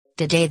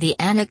Today the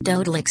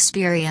anecdotal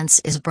experience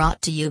is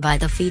brought to you by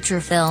the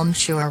feature film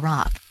Sure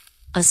Rock.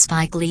 A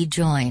Spike Lee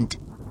joint.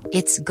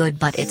 It's good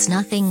but it's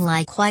nothing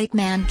like White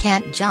Man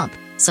Can't Jump,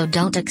 so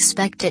don't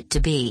expect it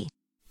to be.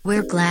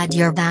 We're glad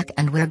you're back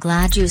and we're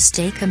glad you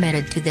stay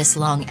committed to this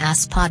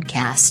long-ass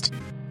podcast.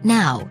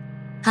 Now,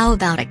 how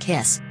about a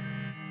kiss?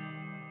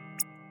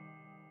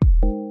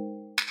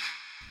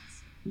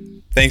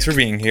 Thanks for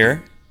being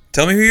here.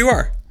 Tell me who you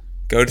are.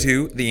 Go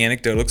to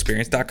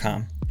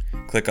theanecdotalexperience.com.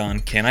 Click on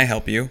Can I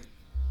Help You?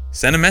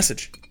 Send a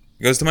message.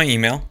 It goes to my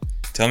email.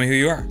 Tell me who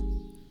you are.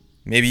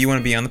 Maybe you want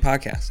to be on the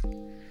podcast.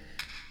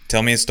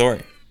 Tell me a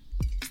story.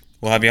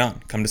 We'll have you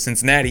on. Come to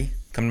Cincinnati.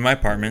 Come to my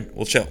apartment.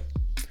 We'll chill.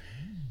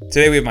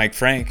 Today we have Mike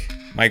Franke.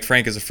 Mike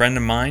Franke is a friend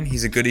of mine.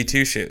 He's a goody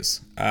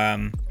two-shoes.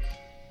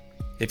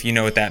 If you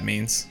know what that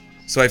means.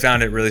 So I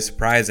found it really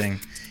surprising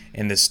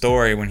in this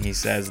story when he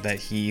says that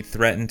he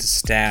threatened to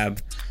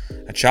stab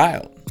a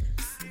child.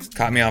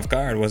 Caught me off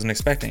guard. Wasn't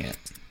expecting it.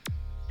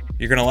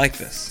 You're going to like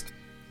this.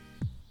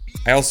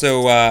 I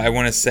also, I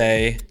want to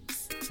say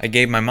I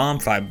gave my mom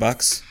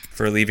 $5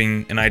 for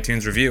leaving an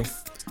iTunes review.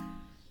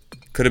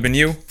 Could have been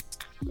you,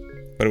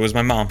 but it was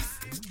my mom.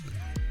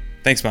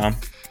 Thanks, Mom.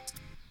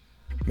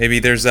 Maybe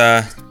there's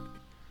more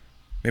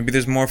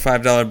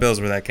 $5 bills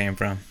where that came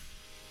from.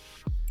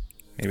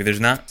 Maybe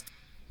there's not,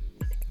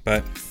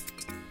 but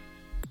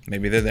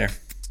maybe they're there.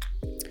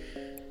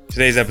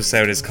 Today's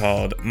episode is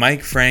called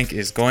Mike Franke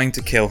is Going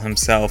to Kill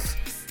Himself.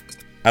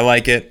 I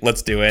like it.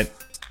 Let's do it.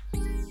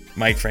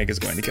 Mike Franke is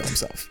going to kill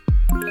himself.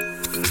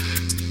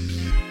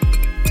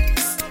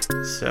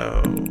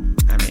 So,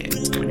 I mean,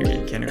 when you're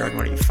in kindergarten,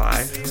 what are you,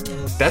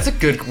 5? That's a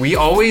good... We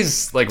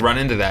always, run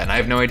into that, and I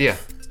have no idea.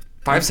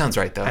 5 sounds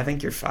right, though. I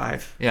think you're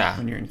 5. Yeah.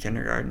 When you're in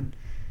kindergarten.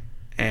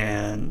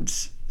 And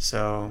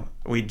so,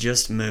 we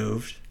just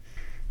moved.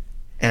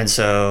 And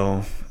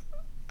so,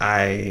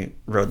 I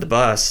rode the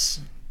bus,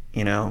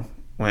 going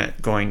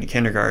to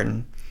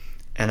kindergarten.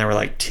 And there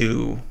were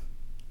 2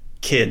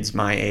 kids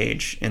my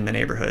age in the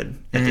neighborhood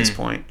at this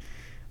point.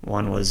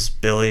 One was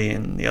Billy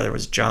and the other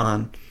was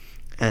John.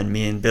 And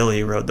me and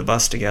Billy rode the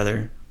bus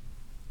together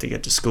to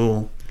get to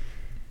school.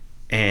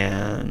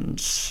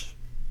 And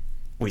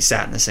we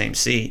sat in the same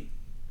seat.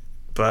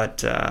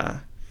 But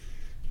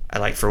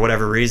for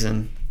whatever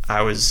reason,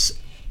 I was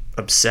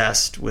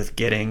obsessed with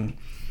getting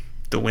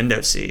the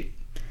window seat.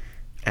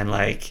 And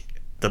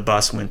the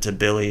bus went to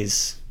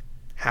Billy's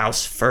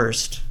house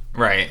first.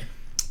 Right.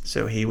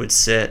 So he would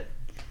sit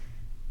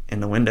in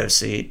the window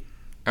seat.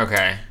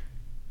 Okay.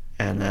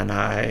 And then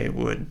I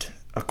would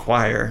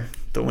acquire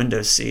the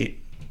window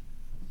seat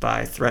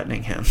by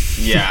threatening him.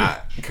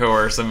 Yeah,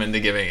 coerce him into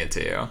giving it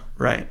to you.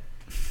 Right.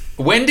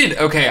 Where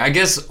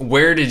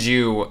did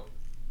you...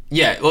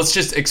 Yeah, let's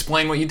just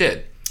explain what you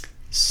did.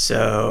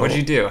 So... What did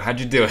you do? How'd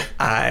you do it?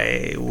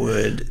 I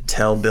would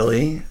tell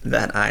Billy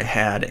that I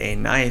had a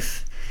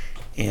knife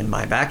in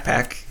my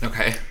backpack.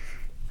 Okay.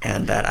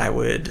 And that I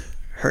would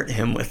hurt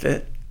him with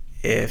it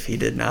if he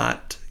did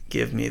not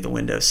give me the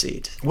window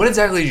seat. What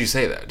exactly did you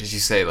say, though? Did you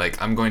say,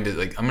 I'm going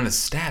to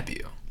stab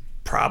you?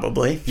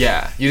 Probably.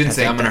 Yeah. You didn't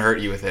say, I'm going to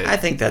hurt you with it. I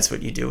think that's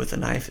what you do with a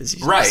knife, is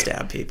you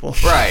stab people.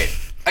 Right.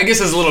 I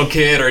guess as a little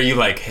kid, are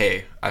you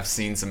hey, I've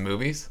seen some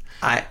movies.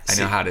 I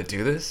know how to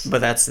do this.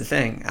 But that's the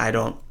thing. I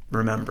don't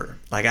remember.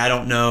 I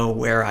don't know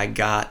where I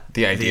got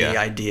the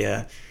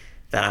idea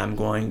that I'm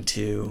going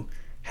to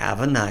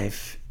have a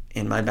knife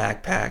in my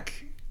backpack.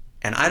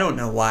 And I don't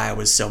know why I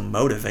was so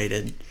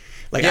motivated.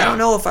 I don't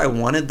know if I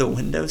wanted the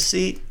window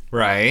seat.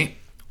 Right.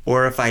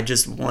 Or if I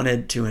just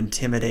wanted to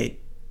intimidate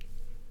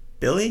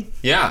Billy.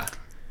 Yeah.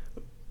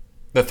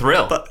 The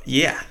thrill. But,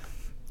 yeah.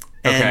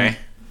 Okay.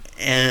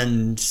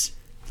 And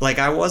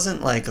I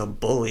wasn't a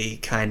bully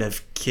kind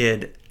of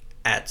kid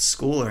at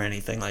school or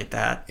anything like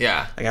that.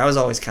 Yeah. I was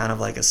always kind of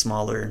a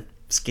smaller,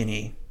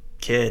 skinny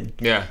kid.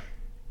 Yeah.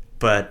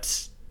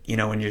 But,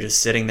 when you're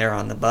just sitting there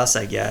on the bus,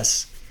 I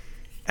guess...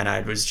 And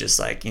I was just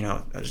it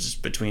was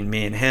just between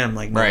me and him,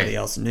 nobody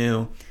else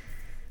knew.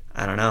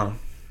 I don't know.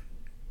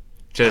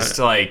 Just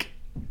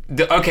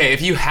okay,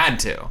 if you had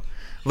to,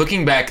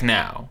 looking back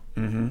now,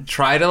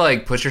 try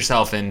to put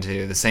yourself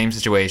into the same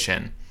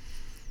situation.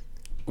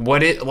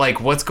 What's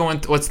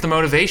the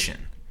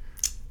motivation?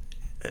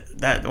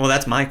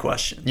 That's my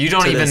question. You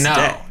don't even know.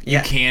 Day. You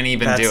can't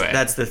even do it.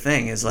 That's the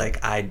thing is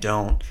I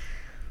don't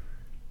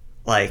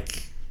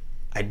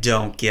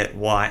get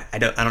why. I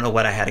don't know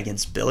what I had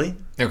against Billy.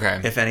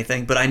 Okay. If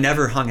anything, but I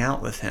never hung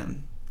out with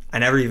him. I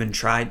never even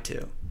tried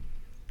to.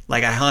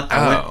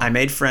 I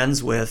made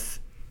friends with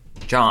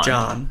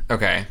John.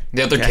 Okay.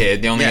 The other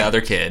kid, the only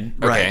other kid.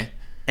 Okay.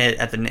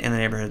 Right. In the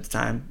neighborhood at the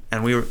time,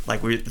 and we were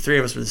the 3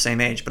 of us were the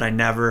same age, but I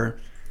never.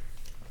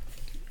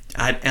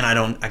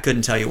 I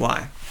couldn't tell you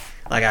why.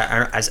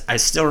 I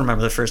still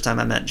remember the first time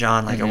I met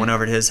John. I went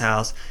over to his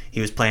house.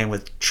 He was playing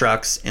with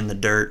trucks in the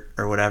dirt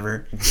or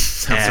whatever.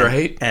 Sounds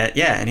right.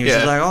 And he was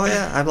just oh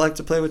yeah, I'd like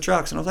to play with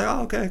trucks. And I was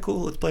oh, okay,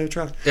 cool, let's play with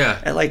trucks.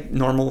 Yeah. And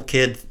normal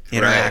kid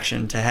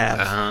interaction to have.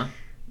 Uh-huh.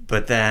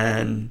 But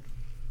then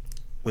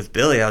with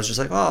Billy, I was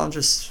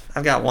just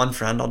I've got one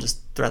friend. I'll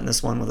just threaten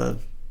this one with a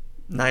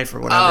knife or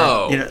whatever.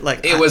 Oh, you know,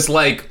 like it was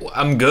like,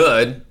 I'm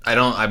good. I've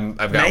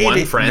got Maybe,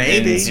 one friend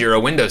maybe. and 0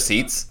 window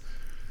seats.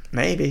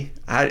 maybe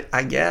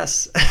I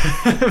guess.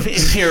 I mean,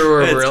 You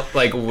were it's-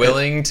 like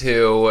willing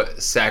to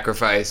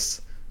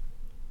sacrifice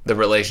the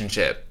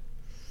relationship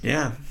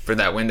yeah, for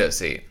that window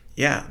seat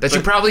yeah. that you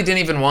but probably didn't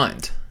even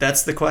want.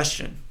 that's the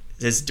question.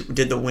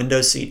 Did the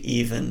window seat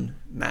even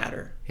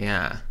matter?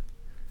 Yeah.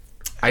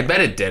 I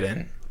bet it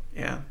didn't.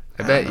 Yeah.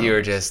 I bet don't you know.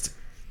 were just,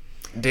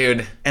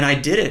 dude. And I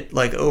did it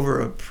like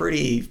over a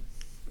pretty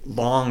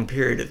long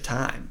period of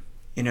time.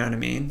 You know what I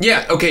mean?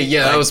 Yeah, okay,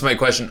 yeah, that Like- was my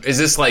question. Is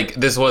this like,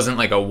 this wasn't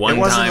like a one-time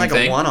It wasn't like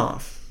thing? a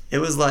one-off. It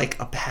was like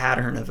a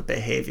pattern of a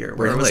behavior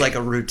where it was Really? like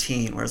a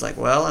routine where it's like,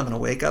 well, I'm going to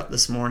wake up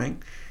this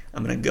morning.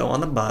 I'm going to go on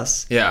the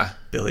bus. Yeah.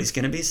 Billy's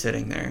going to be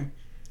sitting there.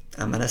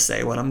 I'm going to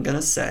say what I'm going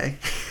to say.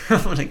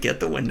 I'm going to get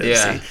the window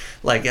Yeah. seat.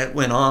 Like it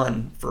went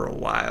on for a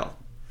while.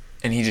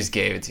 And he just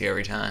gave it to you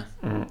every time.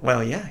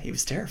 Well, yeah, he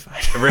was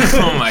terrified. Oh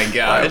my why,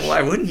 gosh.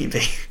 why wouldn't he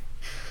be?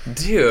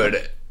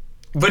 Dude.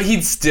 But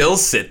he'd still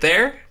sit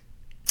there?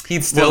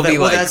 He'd still be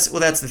like... that's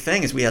the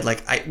thing is we had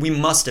like we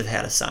must have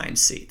had assigned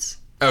seats.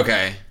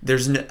 Okay.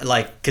 There's no,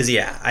 like because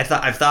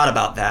I've thought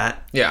about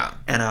that Yeah.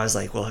 and I was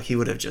like, well, he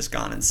would have just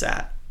gone and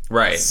sat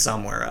Right.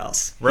 somewhere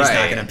else. He's Right.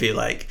 not gonna be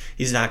like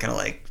he's not gonna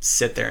like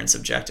sit there and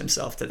subject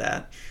himself to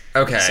that.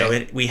 Okay.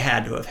 So we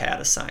had to have had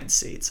assigned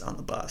seats on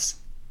the bus.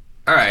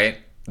 All right.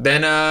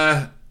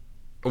 Then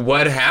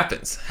what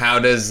happens? How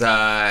does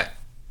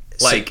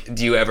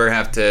do you ever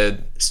have to...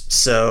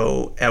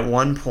 So at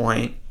one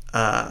point,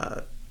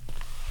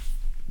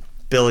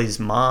 Billy's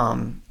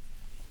mom,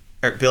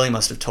 or Billy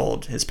must have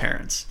told his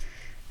parents,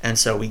 and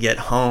so we get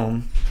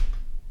home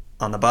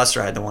on the bus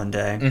ride the one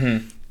day,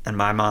 and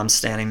my mom's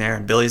standing there,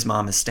 and Billy's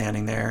mom is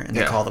standing there, and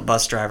they Yeah. call the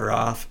bus driver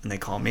off, and they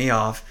call me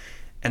off,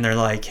 and they're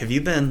like, "Have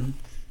you been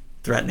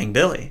threatening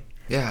Billy?"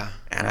 Yeah.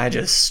 And I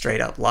just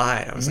straight up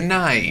lied. I was like,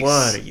 Nice.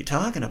 "What are you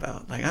talking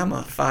about? Like, I'm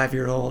a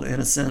 5-year-old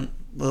innocent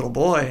little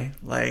boy.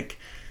 Like,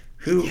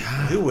 who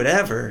would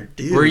ever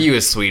do?" Were you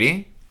a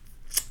sweetie?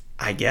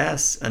 I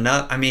guess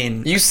enough. I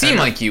mean, You seem enough-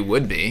 like you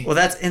would be. Well,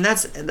 that's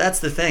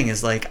the thing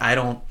is like I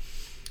don't.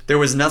 There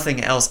was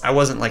nothing else. I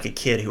wasn't like a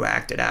kid who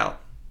acted out.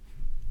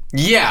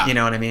 Yeah. You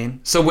know what I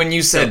mean? So when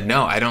you said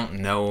no, I don't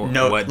know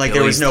No, what like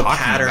there was Billy's no talking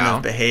pattern about.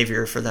 of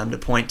behavior for them to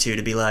point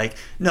to be like,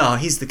 no,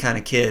 he's the kind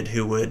of kid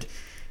who would,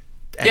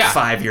 at Yeah.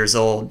 5 years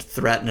old,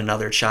 threaten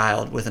another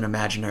child with an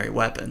imaginary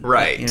weapon.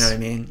 Right. You know what I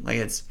mean? Like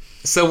it's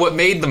So what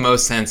made the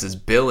most sense is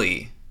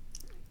Billy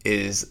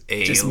is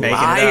a just making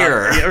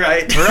liar. it up. Yeah,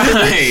 right.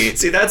 Right.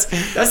 See, that's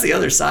the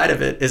other side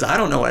of it is I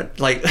don't know what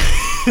like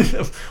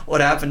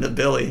what happened to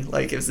Billy.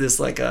 Like, is this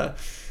like a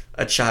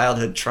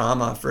childhood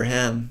trauma for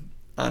him?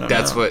 I don't know.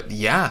 That's what,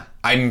 yeah.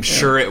 I'm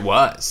sure it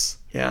was.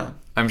 Yeah.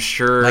 I'm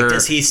sure. Like,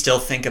 does he still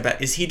think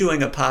about? Is he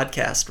doing a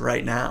podcast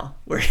right now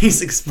where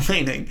he's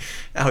explaining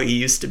how he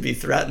used to be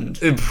threatened?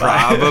 on the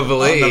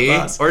Probably.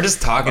 bus? Or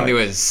just talking to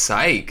Right. his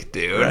psych,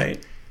 dude.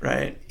 Right.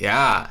 Right.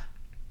 Yeah.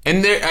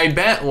 And there, I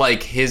bet,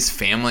 like, his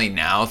family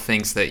now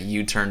thinks that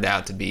you turned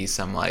out to be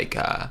some, like,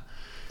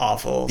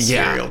 Awful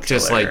serial killer.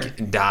 just,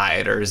 like,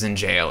 died or is in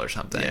jail or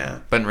something. Yeah.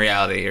 But in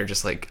reality, you're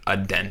just, like, a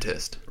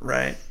dentist.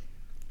 Right.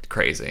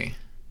 Crazy.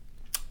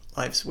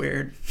 Life's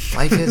weird.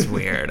 Life is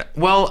weird.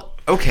 Well,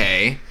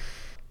 okay.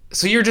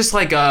 So you're just,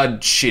 like, a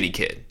shitty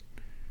kid.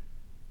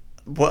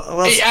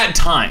 Well, At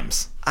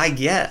times. I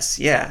guess.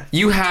 Yeah.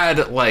 You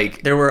had,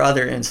 like, There were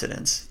other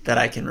incidents that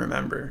I can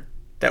remember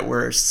that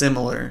were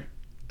similar.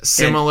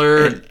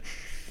 And,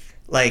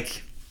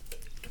 like,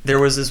 there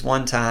was this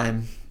one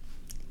time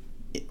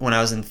when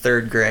I was in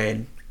 3rd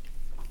grade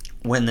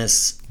when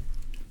this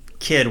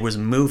kid was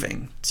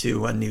moving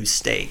to a new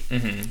state.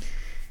 Mm-hmm.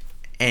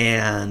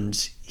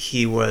 And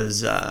he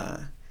was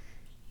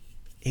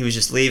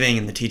just leaving,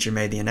 and the teacher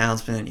made the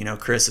announcement, you know,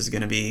 Chris is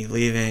going to be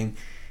leaving.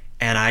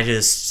 And I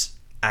just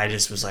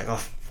was like,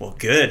 oh, well,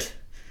 good.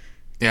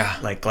 Yeah.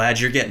 Like, glad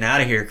you're getting out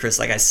of here, Chris.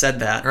 Like, I said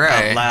that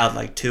Right. out loud,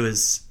 like, to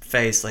his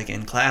face, like,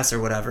 in class or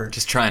whatever.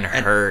 Just trying to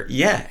And- hurt.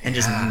 Yeah, and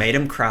just made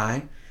him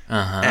cry.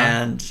 Uh-huh.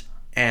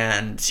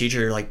 And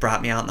teacher, like,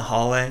 brought me out in the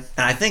hallway.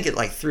 And I think it,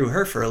 like, threw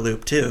her for a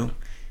loop, too.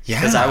 Yeah.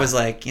 Because I was,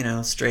 like, you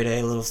know, straight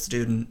A little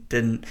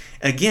student.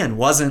 Again,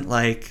 wasn't,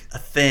 like, a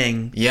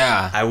thing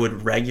Yeah. I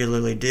would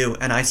regularly do.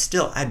 And I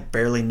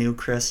barely knew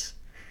Chris.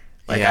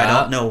 Like, I Yeah.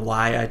 don't know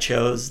why I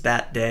chose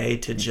that day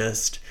to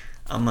just,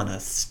 I'm going to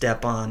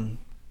step on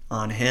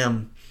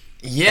him.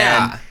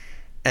 Yeah.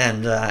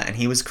 And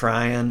he was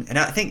crying. And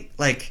I think,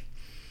 like,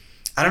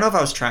 I don't know if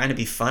I was trying to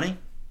be funny.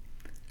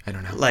 I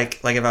don't know. Like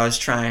if I was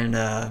trying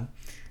to,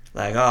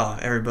 like, oh,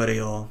 everybody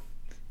will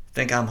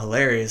think I'm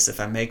hilarious if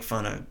I make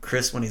fun of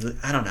Chris when he's,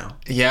 I don't know.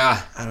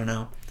 Yeah. I don't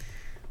know.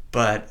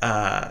 But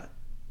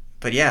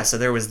yeah, so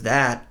there was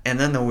that. And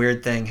then the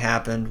weird thing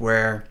happened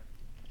where,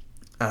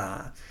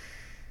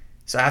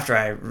 so after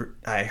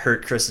I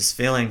hurt Chris's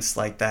feelings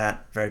like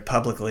that very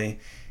publicly,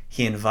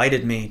 he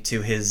invited me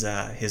to his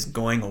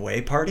going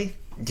away party.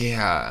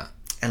 Yeah.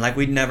 And, like,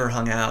 we'd never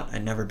hung out.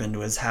 I'd never been to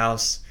his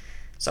house.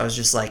 So I was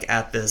just, like,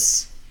 at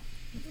this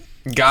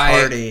Guy.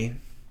 party.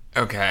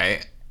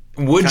 Okay.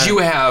 Would you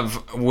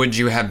have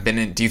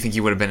been? Do you think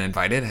you would have been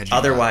invited? Had you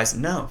Otherwise,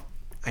 no.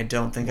 I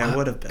don't think I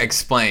would have been.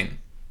 Explain.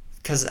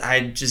 Because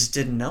I just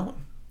didn't know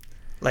him.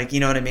 Like, you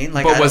know what I mean?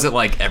 Like, but was it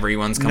like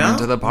everyone's coming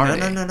to the party?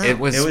 No. It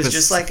was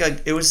just like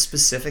it was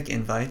specific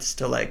invites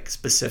to like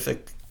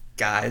specific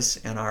guys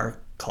in our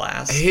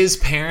class. His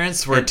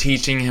parents were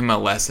teaching him a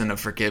lesson of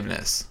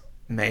forgiveness.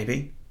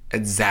 Maybe.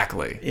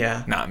 Exactly.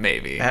 Yeah. Not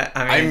maybe. I mean,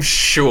 I'm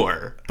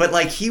sure. But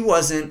like, he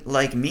wasn't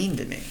like mean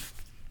to me.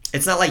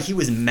 It's not like he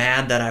was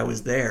mad that I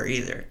was there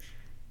either.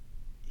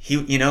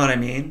 You know what I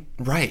mean?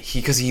 Right,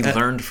 because he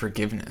learned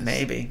forgiveness.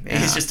 Maybe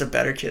he's just a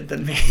better kid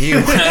than me. You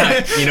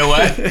know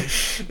what?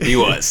 He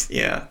was.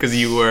 Yeah. Because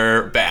you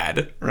were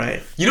bad.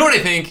 Right. You know what I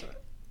think?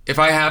 If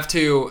I have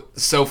to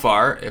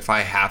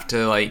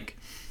like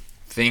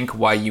think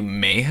why you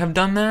may have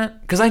done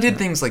that, because I did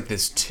things like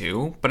this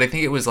too, but I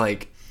think it was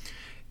like,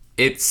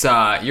 it's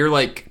you're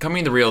like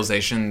coming to the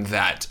realization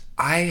that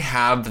I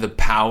have the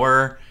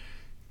power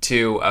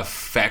to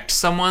affect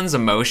someone's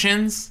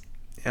emotions.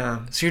 Yeah.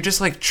 So you're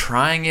just like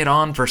trying it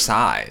on for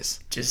size.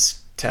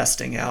 Just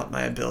testing out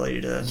my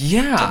ability to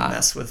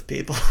mess with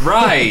people.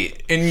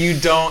 Right. And you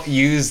don't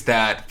use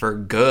that for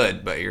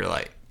good, but you're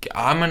like,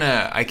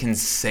 I can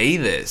say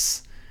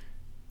this.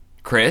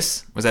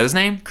 Chris, was that his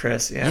name?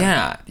 Chris, yeah.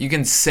 Yeah. You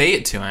can say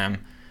it to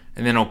him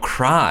and then he'll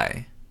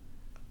cry.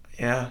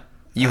 Yeah.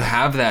 You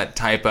have that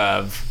type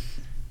of,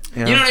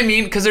 yeah. You know what I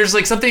mean? Because there's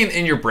like something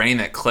in your brain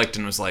that clicked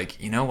and was like,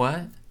 you know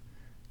what?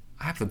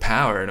 I have the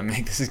power to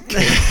make this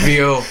kid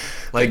feel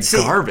like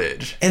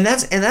garbage. And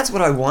that's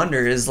what I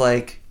wonder is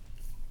like,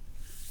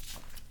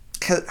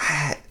 cause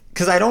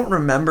I don't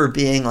remember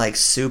being like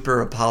super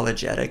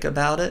apologetic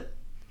about it.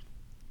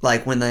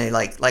 Like when they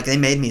like they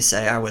made me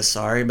say I was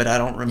sorry, but I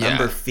don't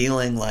remember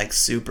feeling like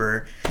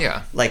super.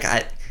 Yeah. Like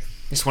I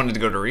just wanted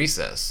to go to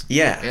recess.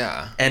 Yeah.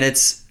 Yeah. And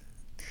it's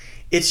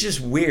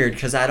just weird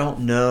because I don't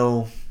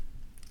know,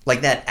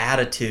 like that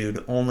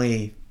attitude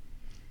only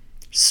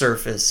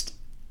surfaced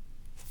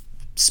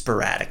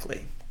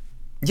sporadically.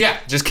 Yeah,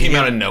 just came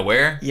out of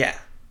nowhere. Yeah.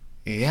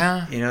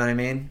 Yeah. You know what I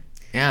mean?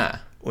 Yeah.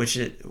 Which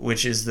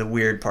is the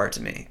weird part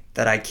to me,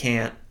 that I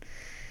can't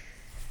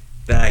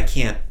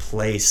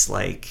place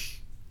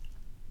like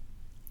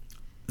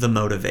the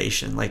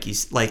motivation, like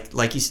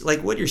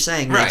what you're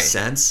saying makes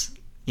sense.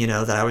 You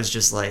know, that I was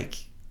just like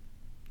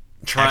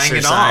trying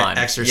it on,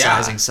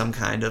 exercising some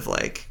kind of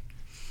like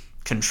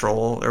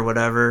control or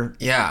whatever.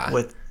 Yeah.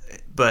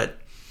 But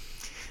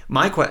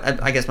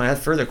I guess my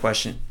further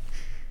question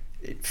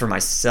for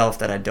myself,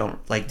 that I don't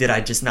like, did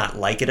I just not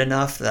like it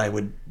enough that I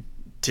would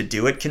to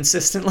do it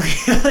consistently?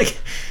 like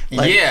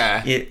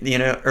yeah, you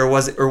know, or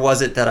was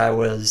it that I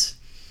was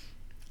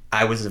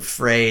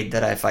afraid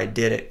that if I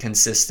did it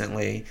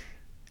consistently,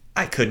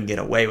 I couldn't get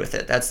away with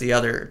it? That's the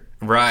other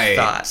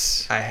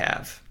thought I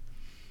have.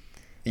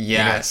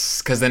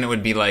 Yes, because then it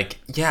would be like,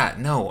 yeah,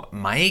 no,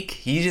 Mike,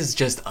 he is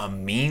just a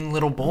mean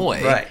little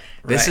boy. Right.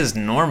 This is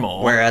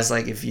normal. Whereas,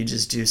 like, if you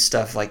just do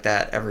stuff like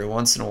that every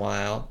once in a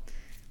while,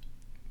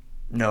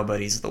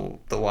 nobody's the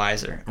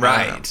wiser.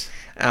 Right.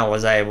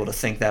 Was I able to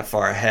think that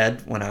far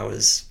ahead when I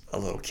was a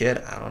little kid?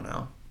 I don't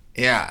know.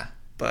 Yeah.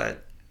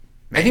 But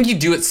I think you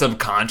do it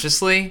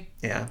subconsciously.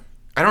 Yeah.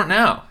 I don't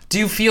know. Do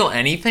you feel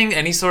anything?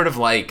 Any sort of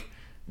like,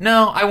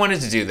 no, I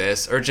wanted to do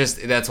this, or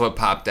just that's what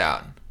popped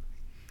out?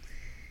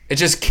 It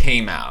just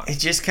came out. It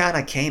just kind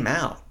of came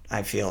out,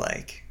 I feel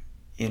like.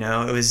 You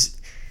know, it was,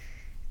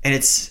 and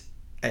it's,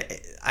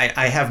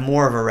 I have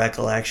more of a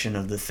recollection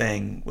of the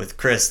thing with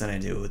Chris than I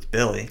do with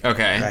Billy.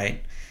 Okay.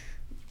 Right?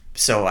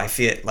 So I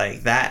feel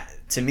like that,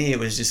 to me, it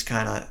was just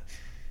kind of,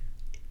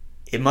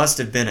 it must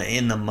have been an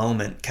in the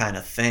moment kind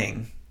of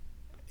thing.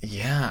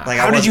 Yeah. Like,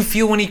 how did you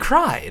feel when he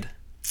cried?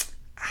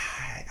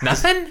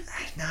 Nothing?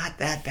 Not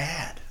that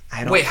bad.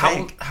 I don't Wait,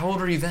 think. how old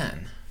were you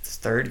then? It's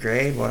third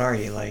grade. What are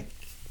you, like?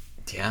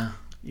 Yeah.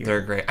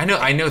 Third grade. I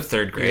know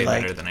third grade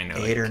like better than I know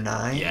 8 or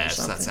 9. Yes,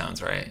 or that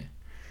sounds right.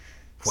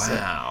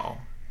 Wow.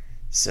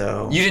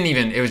 So you didn't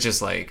even, it was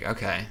just like,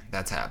 okay,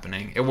 that's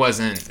happening. It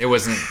wasn't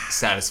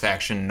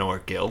satisfaction nor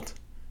guilt.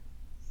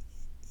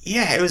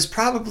 Yeah, it was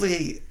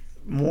probably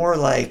more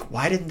like,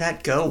 why didn't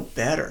that go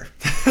better?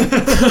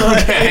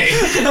 Okay.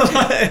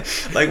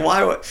 like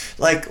why?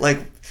 Like,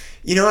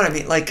 you know what I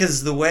mean? Like,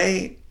 because the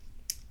way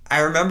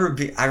I remember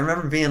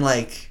being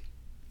like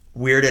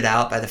weirded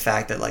out by the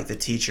fact that like the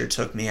teacher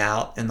took me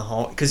out in the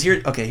hall. Because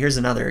here's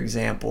another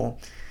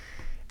example,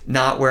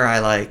 not where I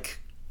like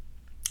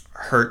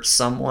hurt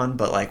someone,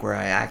 but like where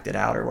I acted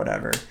out or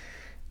whatever.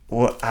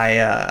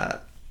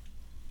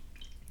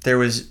 There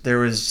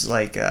was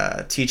like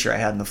a teacher I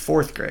had in the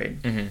 4th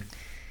grade, mm-hmm.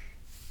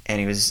 and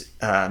he was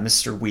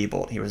Mr.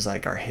 Wiebold. He was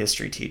like our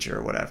history teacher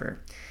or whatever.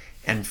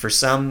 And for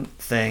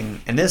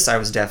something, and this I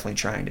was definitely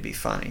trying to be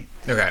funny.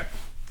 Okay.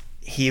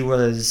 He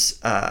was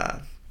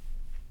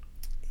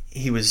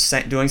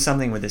doing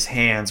something with his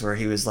hands where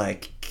he was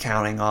like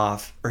counting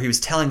off, or he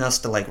was telling us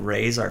to like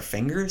raise our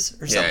fingers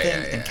or something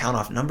and count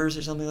off numbers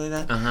or something like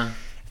that. Uh-huh.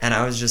 And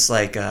I was just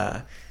like,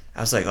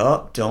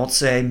 oh, don't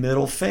say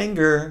middle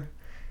finger.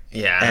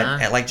 Yeah.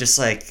 And like, just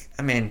like,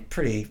 I mean,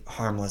 pretty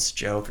harmless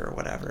joke or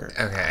whatever.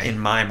 Okay. In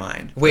my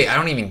mind. Wait, I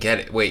don't even get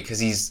it. Wait,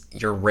 because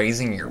you're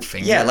raising your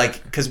finger? Yeah,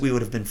 like, because we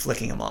would have been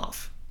flicking him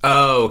off.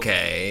 Oh,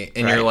 okay.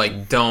 And you're Right.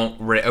 like, don't...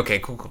 Okay,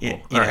 cool. You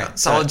All right, know,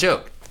 solid but-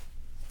 joke.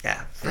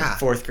 Yeah, for Yeah.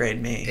 fourth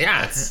grade me.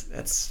 Yeah.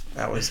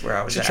 That was where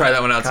I was Should at. try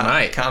that one out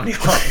tonight. Comedy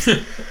wise.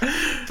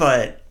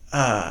 But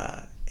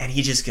and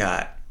he just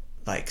got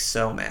like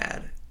so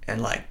mad, and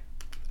like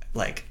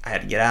I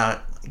had to get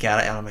out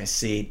of my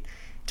seat.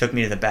 Took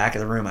me to the back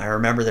of the room. I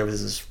remember there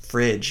was this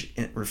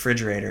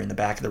refrigerator in the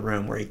back of the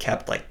room where he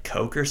kept like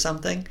Coke or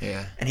something.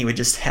 Yeah. And he would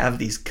just have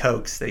these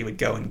Cokes that he would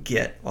go and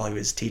get while he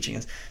was teaching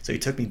us. So he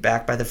took me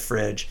back by the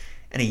fridge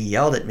and he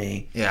yelled at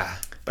me. Yeah.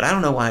 But I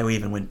don't know why we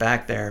even went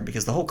back there,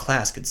 because the whole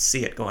class could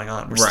see it going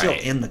on. We're still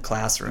Right. in the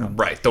classroom.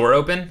 Right. Door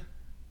open?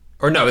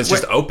 Or no, it's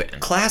just open.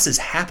 Class is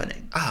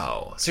happening.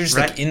 Oh, so you're just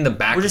Right. like in the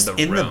back We're of just the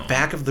in room. the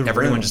back of the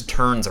Everyone room. just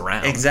turns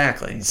around.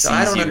 Exactly. and So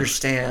I sees don't you.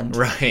 understand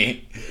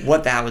Right.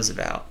 what that was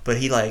about. But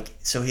he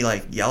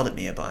yelled at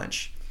me a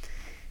bunch.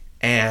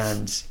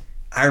 And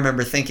I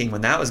remember thinking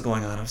when that was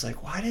going on, I was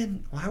like, why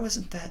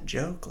wasn't that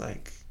joke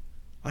like,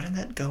 why didn't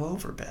that go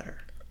over better?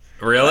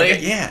 Really?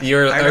 Like, yeah.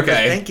 You're I remember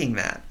okay. thinking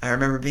that. I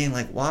remember being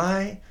like,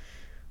 why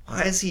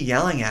is he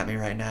yelling at me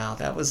right now?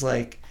 That was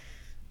like,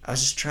 I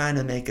was just trying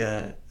to make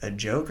a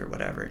joke or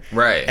whatever.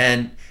 Right.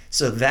 And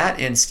so that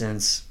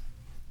instance,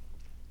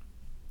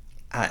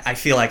 I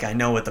feel like I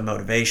know what the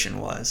motivation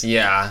was.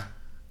 Yeah.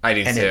 I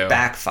do And too. it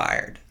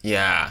backfired.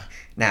 Yeah.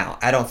 Now,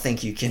 I don't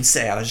think you can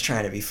say I was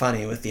trying to be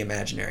funny with the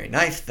imaginary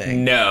knife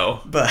thing.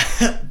 No. But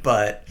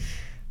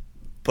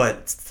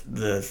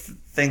the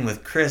thing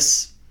with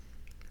Chris,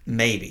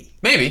 maybe.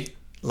 Maybe.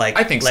 Like,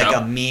 I think like so.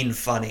 a mean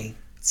funny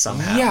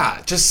somehow.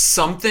 Yeah, just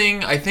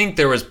something. I think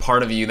there was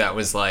part of you that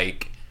was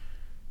like,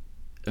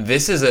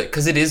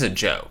 because it is a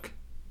joke.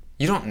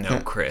 You don't know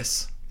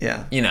Chris.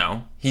 Yeah. You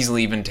know, he's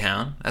leaving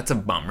town. That's a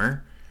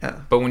bummer. Yeah.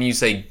 But when you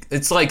say,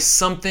 it's like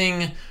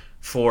something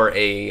for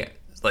a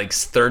like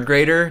third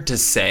grader to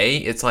say,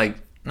 it's like,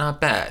 not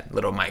bad,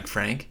 little Mike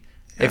Frank.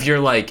 Yeah. If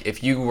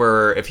you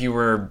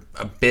were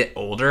a bit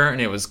older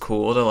and it was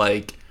cool to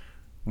like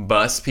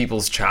bust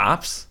people's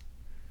chops,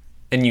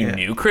 and you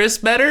knew Chris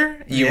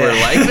better, you were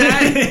like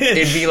that,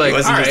 it'd be like, it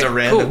wasn't all just right, a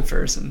random cool.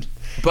 person.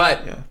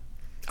 But Yeah.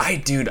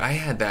 I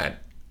had that.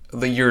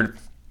 Your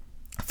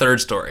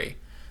third story.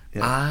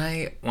 Yeah.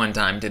 I one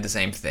time did the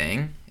same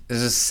thing. It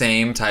was the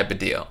same type of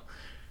deal.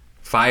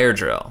 Fire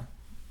drill.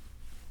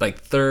 Like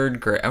third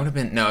grade. I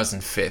was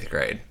in fifth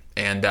grade.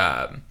 And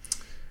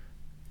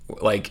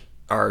like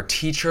our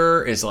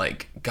teacher is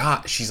like,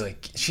 God, she's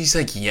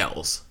like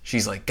yells.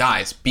 She's like,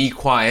 guys, be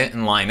quiet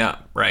and line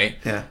up, right?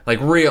 Yeah. Like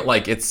real,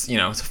 like it's,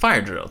 it's a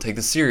fire drill. Take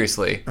this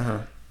seriously. Uh-huh.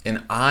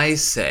 And I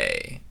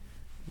say,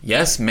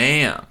 yes,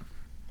 ma'am.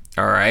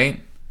 All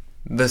right.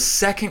 The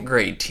second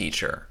grade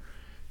teacher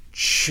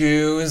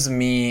chews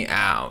me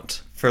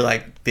out. For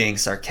like being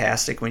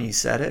sarcastic when you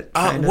said it?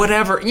 kind of?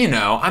 Whatever,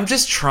 I'm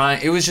just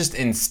trying. It was just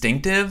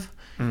instinctive.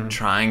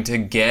 Trying to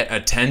get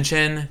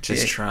attention,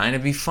 just trying to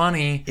be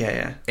funny.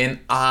 Yeah.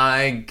 And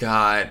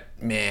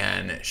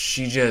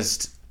she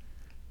just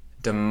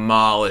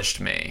demolished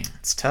me.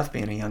 It's tough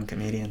being a young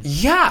comedian.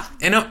 Yeah,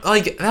 and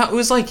like that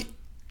was like,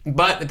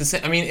 but at the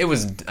same, it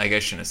was. Like I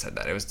shouldn't have said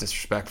that. It was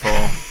disrespectful.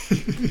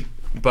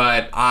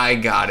 But I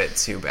got it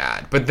too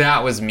bad. But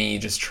that was me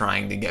just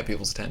trying to get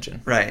people's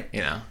attention. Right.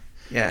 Yeah.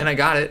 Yeah. And I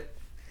got it.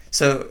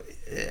 So,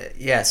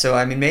 So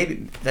I mean,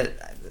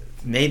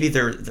 maybe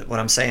they're what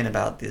I'm saying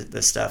about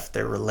the stuff.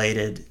 They're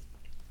related.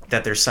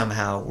 That they're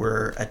somehow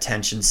we're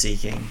attention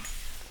seeking,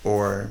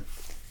 or,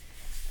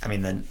 I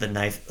mean the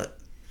knife.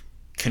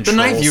 Control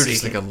The knife, you're seeking.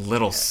 just like a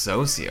little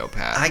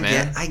sociopath, I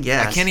man. I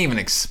guess. I can't even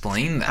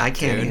explain that. I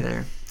can't dude.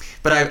 either.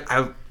 But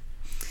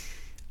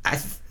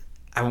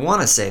I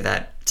want to say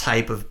that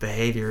type of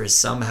behavior is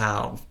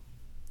somehow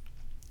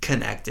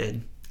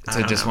connected. I To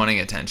don't just know. wanting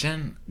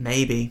attention?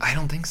 Maybe. I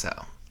don't think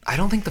so. I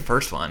don't think the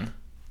first one.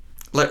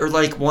 Or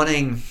like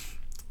wanting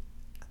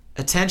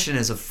attention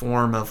is a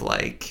form of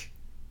like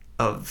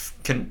of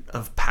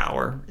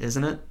power,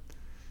 isn't it?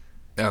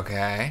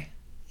 Okay.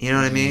 You know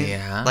what I mean?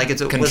 Yeah. Like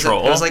it's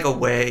Control. It was like a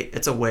way.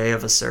 It's a way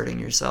of asserting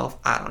yourself.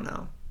 I don't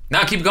know.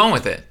 Now keep going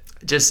with it.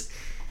 Just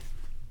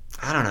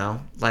I don't know.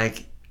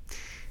 Like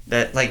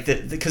that. Like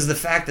because the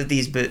fact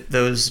that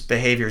those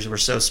behaviors were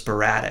so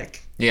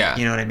sporadic. Yeah.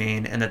 You know what I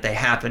mean? And that they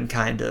happen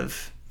kind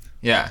of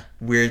Yeah.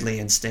 weirdly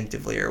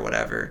instinctively or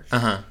whatever.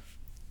 Uh-huh.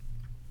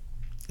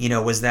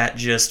 Was that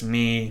just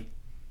me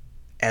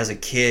as a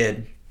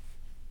kid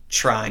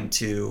trying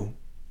to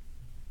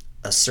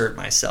assert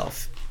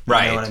myself? You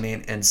Right. know what I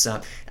mean?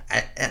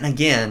 And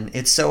again,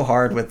 it's so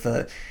hard with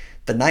the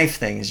knife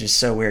thing is just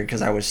so weird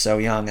because I was so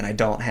young and I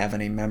don't have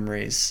any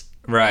memories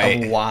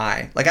Right. of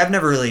why. Like I've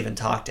never really even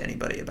talked to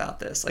anybody about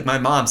this. Like my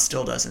mom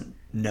still doesn't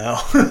know.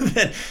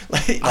 that,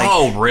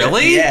 Oh,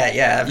 really?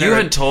 Yeah. You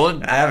haven't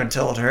told I haven't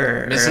told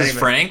her. or Mrs. anybody.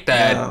 Frank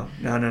that...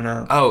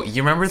 No. Oh,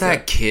 you remember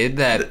that kid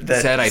that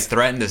said I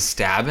threatened to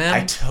stab him?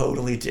 I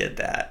totally did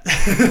that.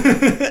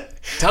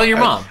 Tell your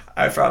mom.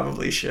 I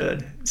probably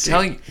should.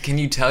 Can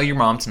you tell your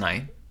mom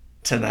tonight?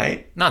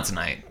 Tonight? Not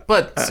tonight,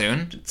 but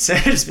soon.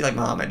 Just be like,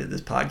 Mom, I did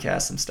this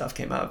podcast. Some stuff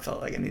came up. Felt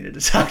like I needed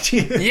to talk to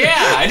you.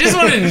 Yeah, I just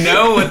want to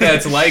know what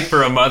that's like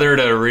for a mother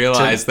to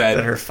realize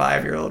that her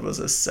 5-year-old was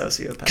a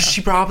sociopath. Because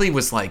she probably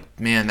was like,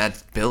 man,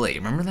 that's Billy.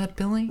 Remember that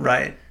Billy?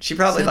 Right. She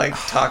probably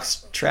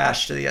talked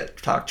trash to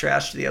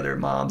the other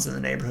moms in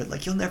the neighborhood.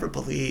 Like, you'll never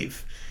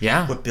believe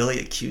what Billy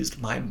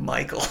accused my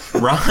Michael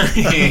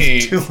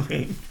right. of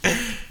doing.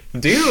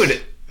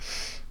 Dude,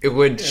 what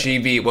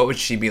would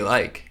she be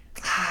like?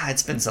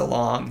 It's been so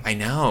long. I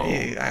know.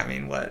 I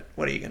mean, what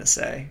are you gonna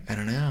say? I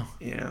don't know.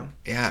 Yeah,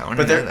 I want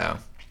to know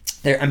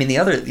though. I mean, the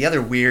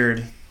other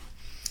weird,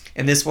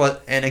 and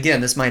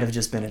again, this might have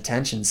just been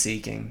attention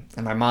seeking.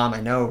 And my mom, I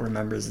know,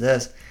 remembers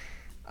this.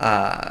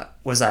 I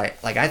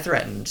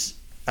threatened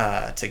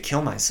to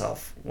kill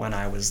myself when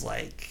I was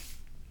like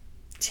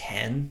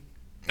 10.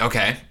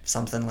 Okay.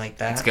 Something like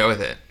that. Let's go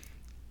with it.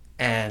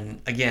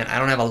 And again, I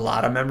don't have a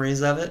lot of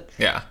memories of it.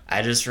 Yeah.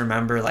 I just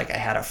remember like I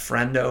had a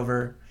friend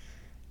over.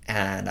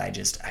 And I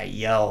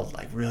yelled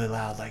like really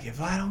loud, like, if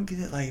I don't get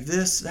it like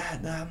this, that,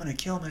 I'm going to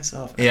kill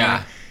myself.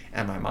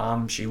 And my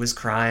mom, she was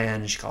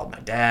crying. She called my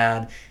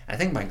dad. I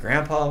think my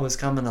grandpa was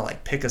coming to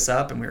like pick us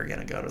up and we were going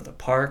to go to the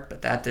park,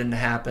 but that didn't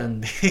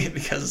happen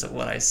because of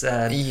what I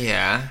said.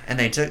 Yeah. And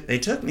they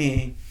took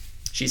me,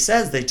 she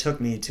says they took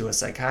me to a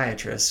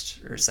psychiatrist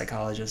or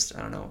psychologist.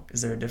 I don't know.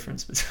 Is there a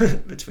difference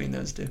between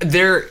those two?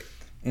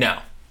 No.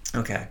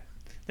 Okay.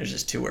 There's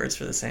just 2 words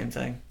for the same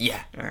thing? Yeah.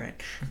 All right.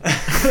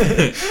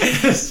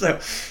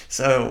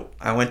 So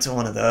I went to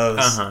one of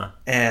those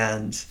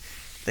and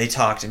they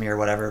talked to me or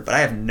whatever, but I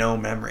have no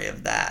memory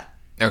of that.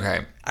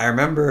 Okay. I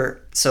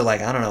remember, so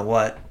like, I don't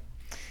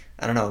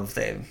know if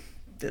they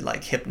did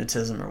like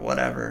hypnotism or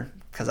whatever,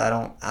 because I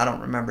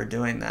don't remember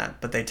doing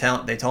that, but they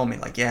told me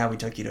like, yeah, we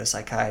took you to a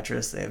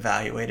psychiatrist, they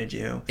evaluated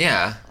you.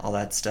 Yeah. All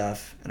that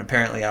stuff. And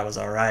apparently I was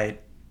all right.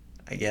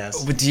 I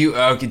guess. But do you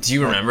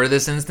remember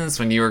this instance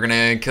when you were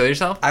gonna kill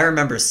yourself? I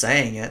remember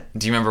saying it.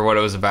 Do you remember what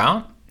it was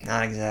about?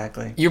 Not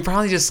exactly. You're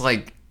probably just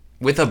like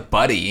with a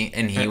buddy,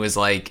 and he was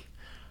like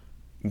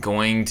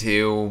going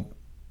to,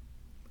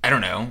 I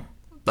don't know,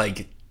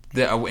 like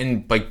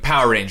in like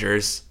Power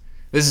Rangers.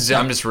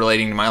 I'm just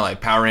relating to my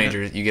life. Power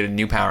Rangers, you get a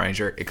new Power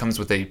Ranger. It comes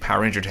with a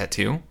Power Ranger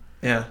tattoo.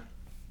 Yeah.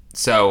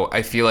 So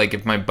I feel like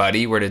if my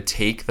buddy were to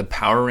take the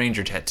Power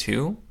Ranger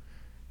tattoo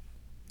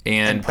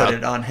and put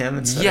it on him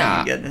instead of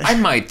you getting it. I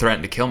might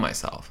threaten to kill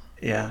myself.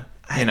 Yeah.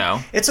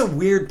 It's a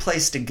weird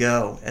place to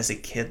go as a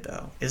kid,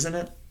 though, isn't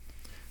it?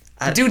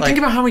 Dude, think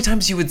about how many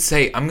times you would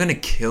say, I'm going to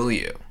kill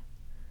you.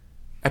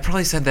 I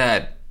probably said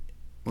that,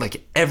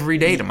 like, every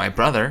day to my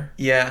brother.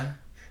 Yeah.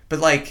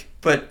 But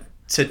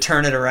to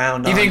turn it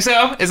around You think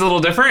so? It's a little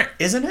different?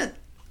 Isn't it?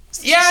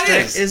 Yeah, it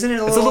is. Isn't it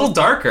It's a little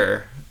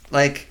darker.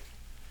 Like,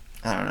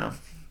 I don't know.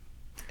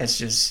 It's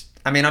just...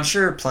 I mean, I'm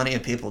sure plenty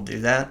of people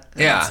do that.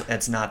 Yeah.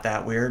 It's not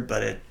that weird,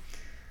 but it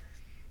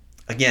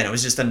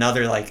was just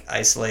another, like,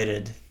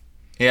 isolated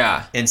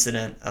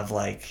incident of,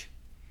 like,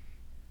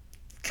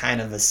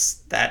 kind of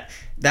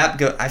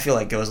I feel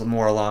like goes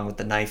more along with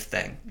the knife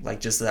thing.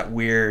 Like, just that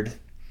weird,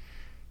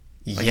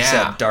 like you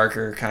said,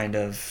 darker kind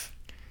of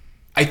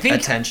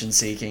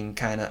attention-seeking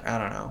kind of, I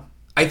don't know.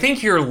 I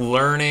think you're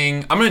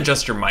learning... I'm going to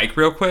adjust your mic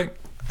real quick.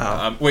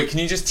 Oh. Wait, can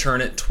you just turn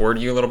it toward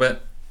you a little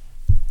bit?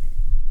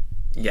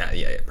 Yeah.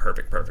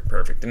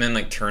 Perfect. And then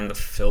like turn the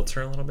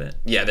filter a little bit.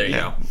 Yeah, there you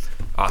go.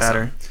 Awesome.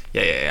 Better.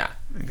 Yeah.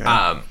 Okay.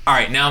 All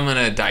right, now I'm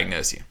gonna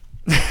diagnose you.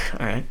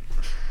 All right.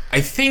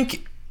 I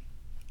think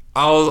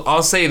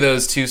I'll say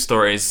those 2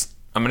 stories.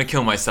 I'm gonna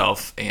kill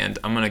myself and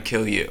I'm gonna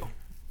kill you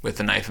with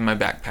a knife in my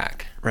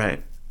backpack.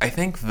 Right. I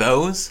think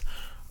those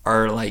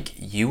are like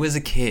you as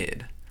a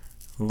kid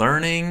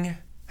learning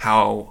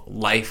how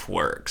life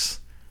works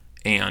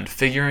and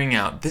figuring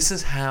out this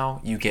is how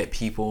you get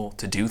people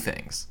to do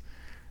things.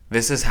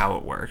 This is how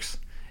it works.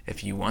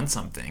 If you want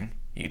something,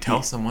 you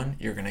tell someone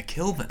you're going to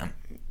kill them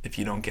if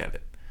you don't get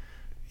it.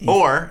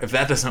 Or, if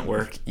that doesn't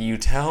work, you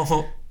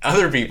tell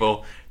other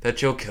people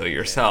that you'll kill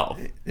yourself.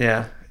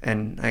 Yeah.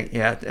 And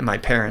my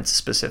parents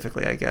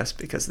specifically, I guess,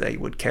 because they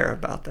would care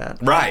about that.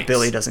 Right.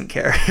 Billy doesn't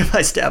care if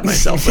I stab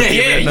myself with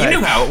you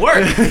knew how it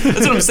worked.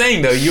 That's what I'm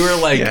saying, though. You were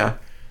like,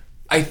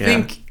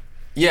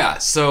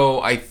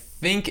 so I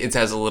think it's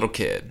as a little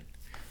kid,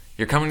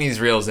 you're coming to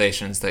these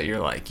realizations that you're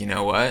like, you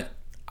know what?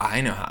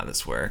 I know how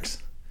this works.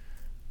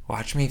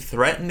 Watch me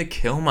threaten to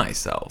kill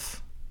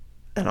myself.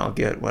 And I'll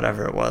get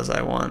whatever it was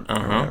I want.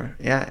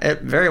 Yeah, it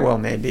very well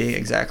may be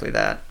exactly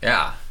that.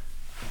 Yeah.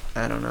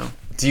 I don't know.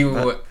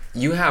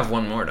 You have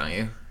one more, don't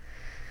you?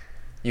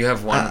 You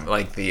have one,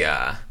 like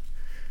the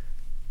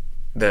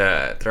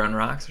throwing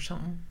rocks or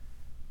something?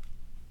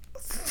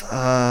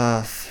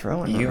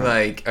 Throwing You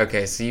like,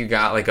 okay, so you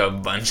got like a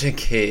bunch of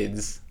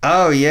kids.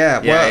 Oh, yeah.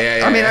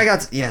 Well, I mean, I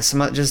got,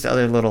 some just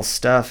other little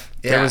stuff.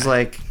 Yeah.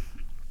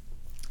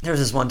 There was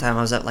this one time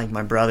I was at like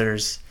my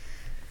brother's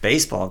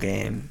baseball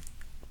game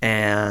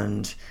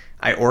and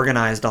I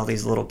organized all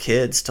these little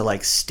kids to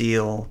like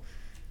steal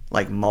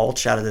like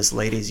mulch out of this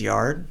lady's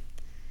yard.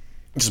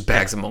 Just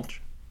bags of mulch?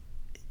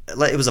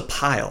 it was a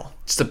pile.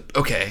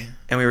 Okay.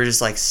 And we were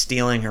just like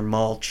stealing her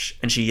mulch,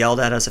 and she yelled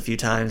at us a few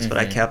times, but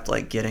I Mm-hmm. kept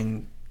like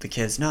getting the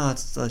kids, no,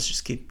 let's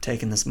just keep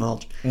taking this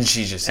mulch. And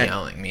she's just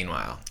yelling,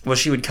 meanwhile. Well,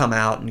 she would come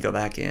out and go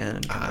back in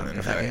and come out and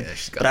go back in.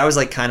 She's But I was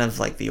like kind of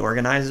like the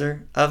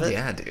organizer of it.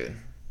 Yeah, dude.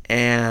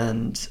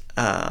 And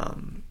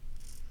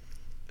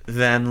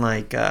then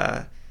like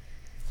You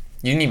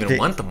didn't even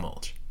want the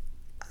mulch.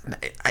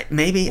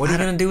 maybe What are you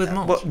going to do with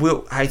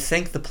mulch? I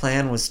think the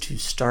plan was to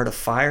start a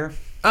fire,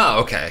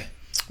 Oh, okay.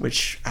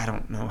 which I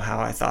don't know how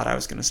I thought I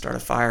was going to start a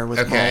fire with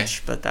Okay.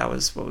 mulch, but that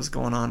was what was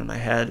going on in my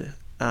head.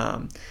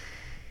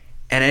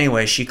 And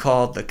anyway, she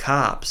called the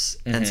cops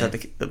and said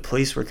the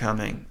police were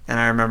coming. And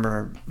I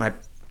remember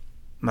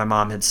my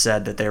mom had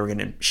said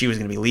that she was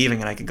gonna be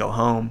leaving and I could go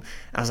home.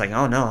 I was like,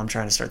 oh no, I'm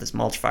trying to start this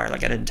mulch fire.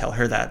 Like I didn't tell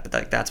her that, but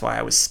like that's why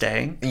I was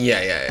staying.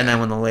 Yeah. And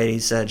then when the lady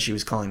said she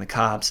was calling the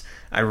cops,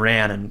 I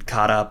ran and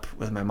caught up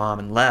with my mom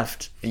and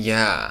left.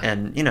 Yeah.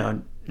 And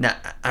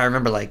I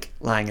remember like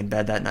lying in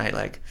bed that night,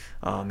 like,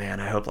 oh man,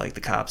 I hope like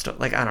the cops don't,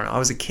 like, I don't know. I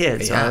was a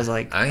kid, so Yeah. I was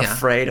like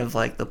afraid of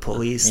like the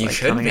police You like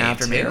should coming be,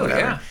 after me too, or whatever.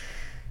 yeah.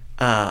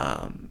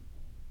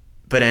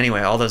 But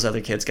anyway, all those other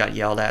kids got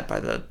yelled at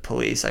by the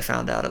police. I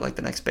found out at like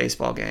the next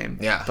baseball game.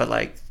 Yeah. But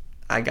like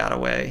I got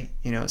away,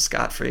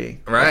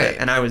 scot-free. Right.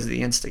 And I was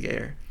the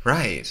instigator.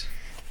 Right.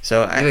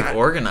 So You like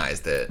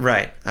organized it.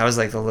 right. I was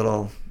like the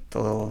little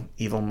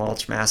evil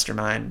mulch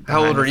mastermind. How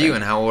old behind were the you thing.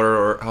 and how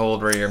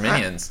old were your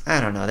minions?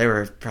 I don't know. They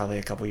were probably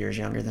a couple years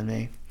younger than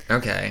me.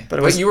 Okay. But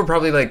it was- you were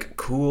probably like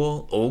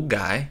cool old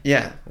guy.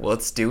 Yeah.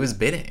 Let's do his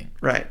bidding.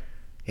 Right.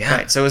 Yeah.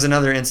 Right. So it was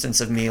another instance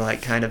of me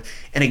like kind of,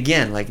 and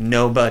again, like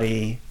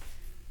nobody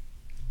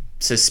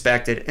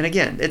suspected. And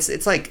again,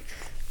 it's like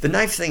the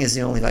knife thing is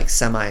the only like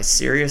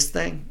semi-serious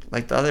thing.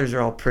 Like the others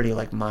are all pretty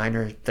like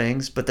minor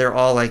things, but they're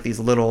all like these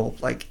little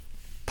like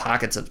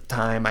pockets of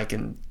time I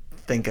can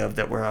think of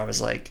that where I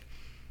was like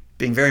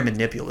being very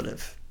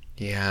manipulative.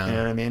 Yeah. You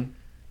know what I mean?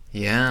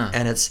 Yeah.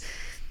 And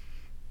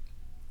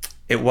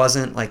it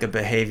wasn't like a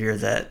behavior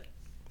that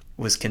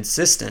was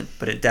consistent,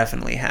 but it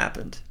definitely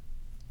happened.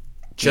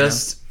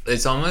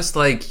 It's almost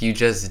like you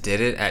just did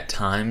it at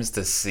times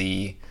to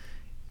see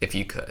if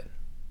you could.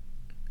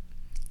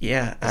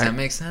 Yeah. Does that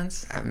make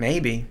sense?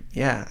 Maybe.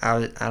 Yeah.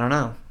 I don't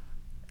know.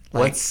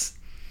 Like,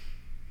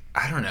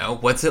 I don't know.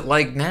 What's it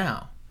like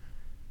now?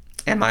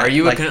 am I? Are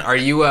you like, are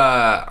you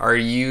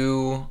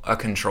a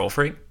control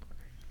freak?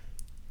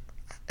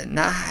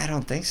 Nah, I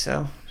don't think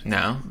so.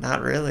 No.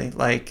 Not really.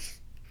 Like,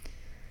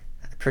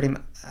 I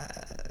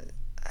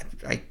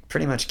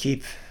pretty much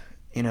keep,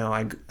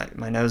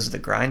 my nose is the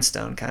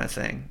grindstone kind of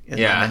thing. Is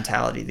Yeah. my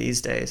mentality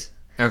these days.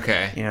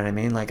 Okay. You know what I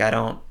mean? Like, I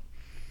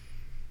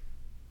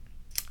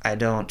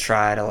don't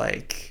try to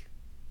like,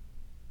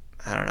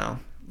 I don't know,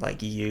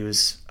 like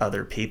use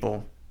other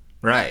people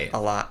Right. a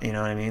lot. You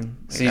know what I mean?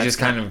 Like, So you that's just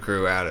kind of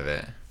grew out of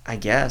it. I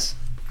guess.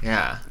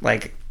 Yeah.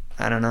 Like,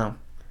 I don't know.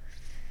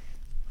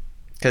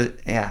 Cause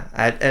yeah,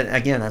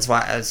 again, that's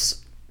why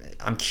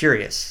I'm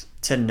curious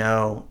to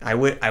know. I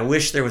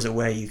wish there was a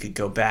way you could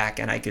go back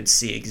and I could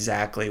see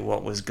exactly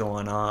what was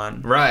going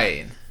on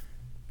Right.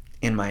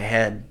 in my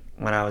head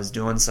when I was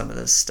doing some of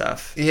this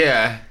stuff.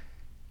 Yeah.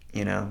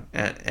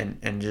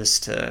 And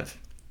just to,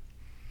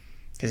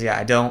 cause yeah,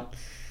 I don't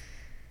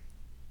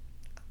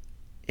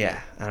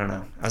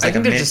know. I was I like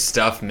think there's just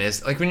stuff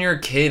missed. Like when you're a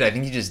kid, I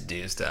think you just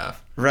do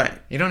stuff. right.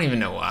 You don't even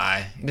know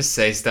why. You just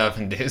say stuff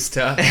and do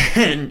stuff.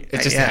 And,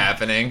 It's just yeah.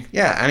 happening.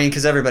 Yeah, I mean,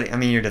 because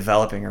you're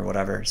developing or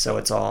whatever, so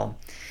it's all,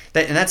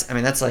 that's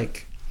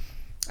like,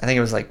 I think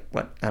it was like,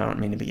 what, I don't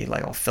mean to be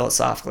like all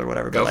philosophical or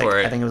whatever, but Go like, for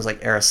it. I think it was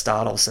like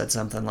Aristotle said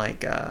something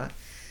like,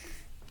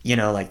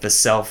 like the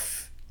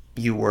self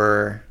you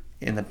were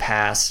in the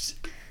past,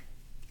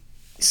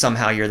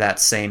 somehow you're that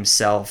same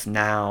self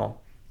now,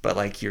 but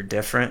like you're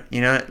different,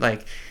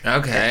 like,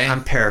 Okay.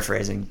 I'm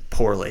paraphrasing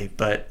poorly,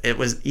 but it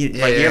was, you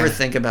ever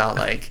think about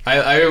like,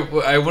 I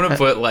want to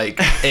put like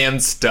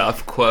and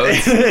stuff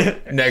quotes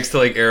next to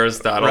like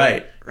Aristotle.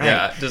 Right.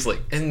 Yeah, just like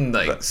and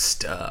like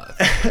stuff.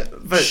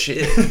 but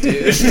Shit,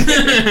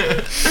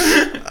 dude.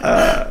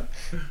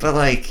 But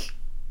like,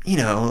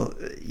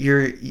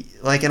 you're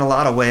like in a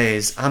lot of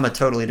ways, I'm a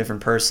totally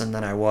different person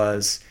than I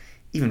was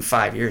even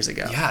 5 years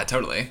ago. Yeah,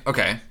 totally.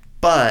 Okay.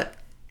 But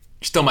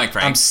You're still Mike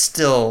Frank. I'm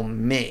still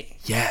me,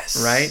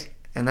 yes. right?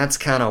 And that's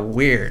kind of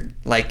weird.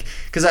 Like,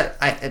 because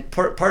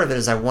part of it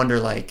is I wonder,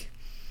 like,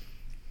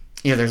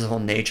 there's a whole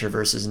nature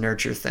versus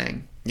nurture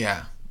thing,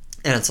 Yeah.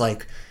 and it's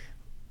like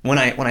when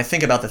I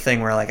think about the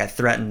thing where like I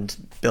threatened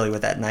Billy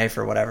with that knife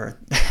or whatever,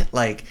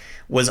 like,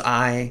 was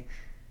I,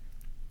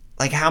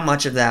 like, how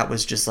much of that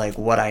was just like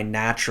what I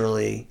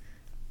naturally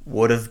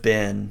would have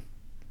been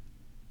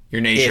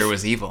Your nature If-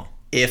 was evil.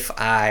 if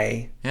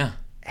I Yeah.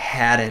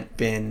 hadn't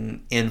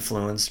been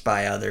influenced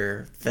by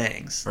other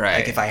things. Right.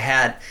 Like if I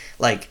had,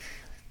 like,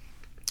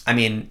 I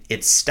mean,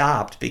 it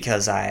stopped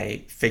because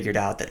I figured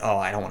out that,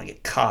 I don't want to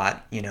get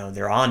caught.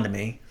 They're on to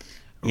me,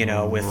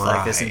 with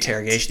like this Right.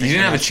 interrogation You thing.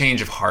 didn't have And a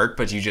change of heart,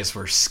 but you just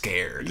were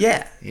scared.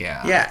 Yeah.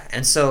 Yeah. Yeah.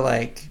 And so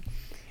like,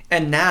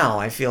 and now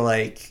I feel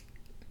like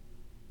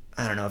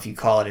I don't know if you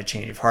call it a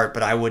change of heart,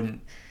 but I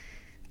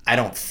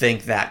don't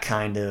think that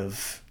kind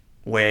of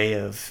way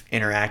of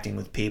interacting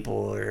with people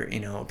or,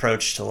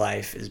 approach to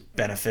life is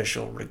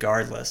beneficial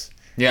regardless.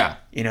 Yeah.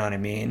 You know what I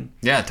mean?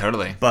 Yeah,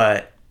 totally.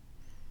 But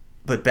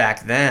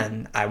back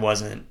then I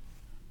wasn't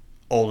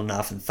old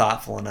enough and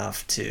thoughtful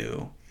enough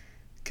to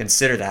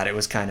consider that. It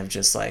was kind of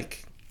just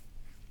like,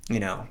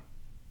 the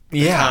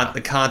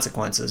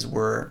consequences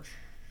were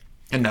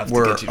enough to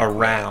were get you to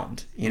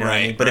around, what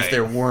I mean? But if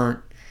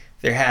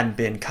there hadn't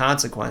been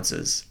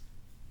consequences,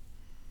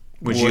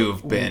 would you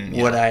have been?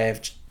 Would I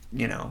have,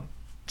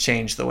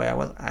 changed the way I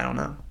was? I don't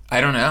know. I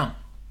don't know.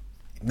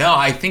 No,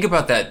 I think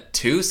about that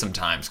too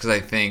sometimes because I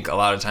think a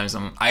lot of times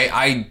I'm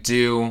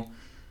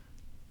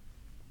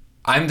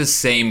the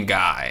same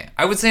guy.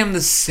 I would say I'm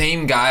the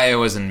same guy I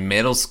was in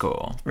middle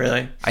school.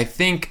 Really? I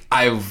think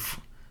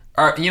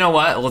you know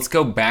what? Let's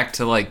go back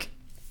to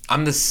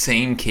I'm the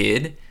same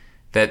kid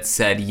that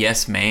said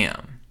yes,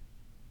 ma'am.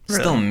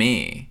 Really? Still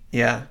me.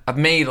 Yeah. I've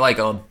made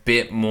a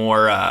bit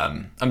more.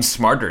 I'm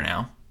smarter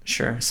now.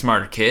 Sure.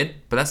 Smarter kid,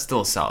 but that's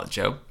still a solid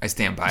joke. I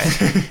stand by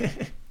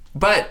it.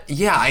 But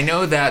yeah, I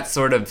know that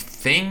sort of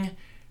thing.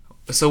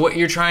 So what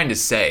you're trying to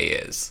say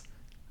is,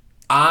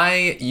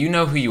 you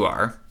know who you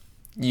are.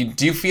 You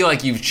do feel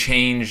like you've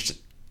changed.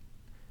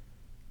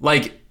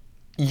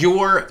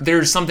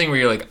 There's something where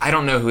you're like, I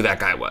don't know who that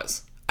guy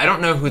was. I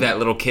don't know who that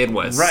little kid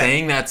was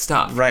saying that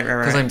stuff. Right.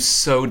 Because I'm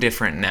so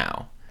different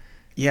now.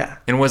 Yeah.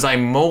 And was I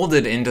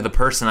molded into the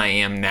person I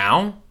am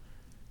now?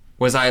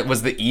 Was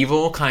the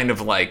evil kind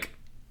of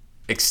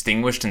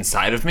extinguished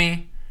inside of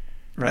me?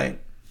 Right.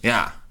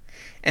 Yeah.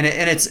 And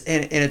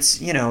it's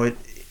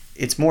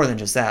more than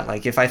just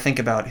that. If I think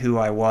about who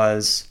I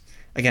was,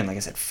 again, like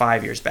I said,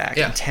 5 years back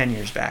and 10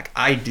 years back,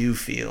 I do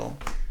feel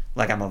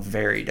like I'm a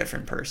very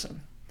different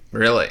person.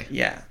 Really?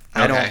 Yeah.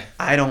 Okay.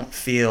 I don't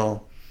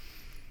feel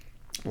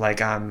like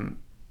I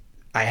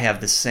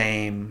have the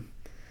same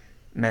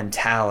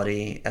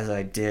mentality as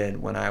I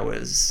did when I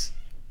was,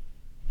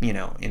 in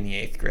the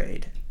 8th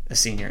grade, a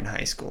senior in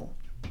high school,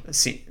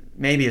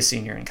 maybe a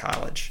senior in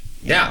college.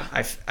 Yeah.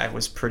 I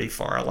was pretty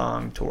far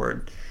along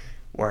toward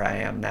where I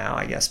am now,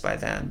 I guess, by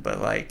then. But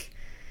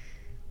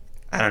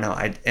I don't know.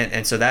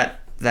 And so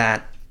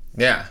that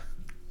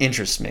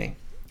interests me.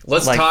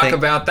 Let's talk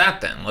about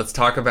that then. Let's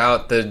talk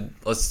about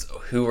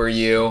who are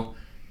you?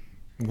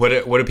 What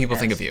do people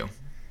think of you?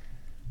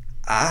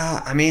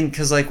 I mean,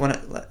 because like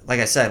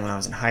I said, when I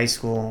was in high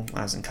school, when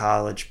I was in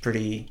college,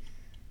 pretty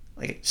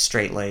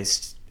straight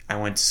laced. I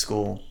went to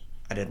school.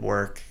 I did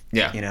work.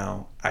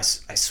 Yeah. I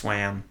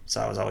swam, so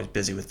I was always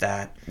busy with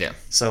that. Yeah.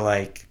 So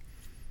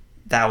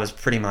that was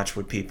pretty much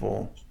what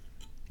people.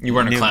 You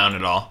weren't knew. A clown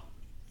at all.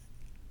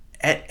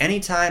 At any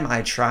time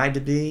I tried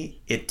to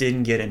be, it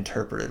didn't get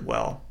interpreted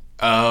well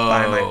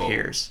by my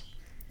peers.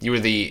 You were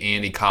the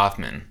Andy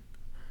Kaufman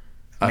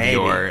of Maybe.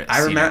 your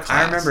senior class.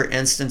 I remember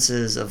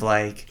instances of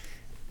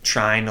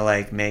trying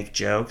to make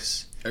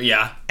jokes.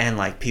 Yeah.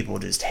 And people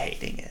just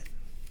hating it.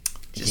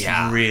 Just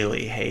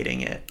really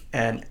hating it.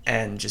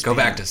 And just go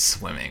back to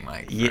swimming,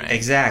 Mike. Yeah,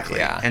 exactly.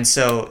 Yeah. And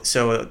so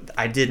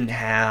I didn't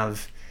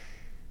have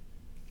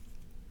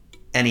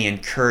any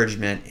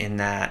encouragement in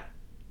that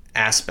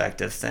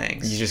aspect of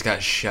things. You just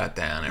got shut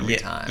down every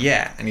time.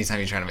 Yeah. Anytime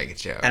you're trying to make a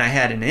joke. And I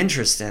had an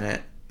interest in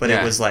it, but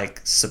it was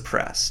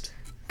suppressed.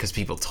 Because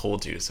people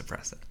told you to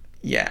suppress it.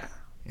 Yeah.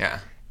 Yeah.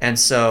 And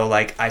so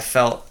I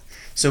felt,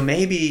 so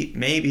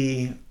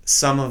maybe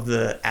some of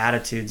the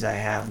attitudes I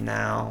have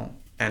now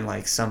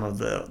and some of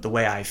the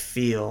way I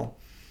feel,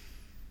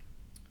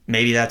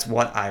 maybe that's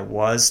what I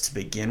was to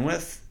begin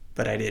with,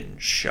 but I didn't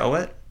show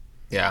it.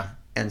 Yeah.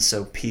 And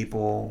so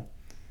people,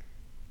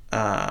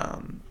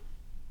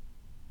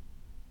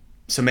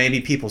 so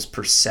maybe people's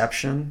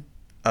perception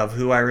of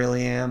who I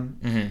really am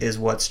is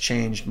what's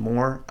changed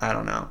more. I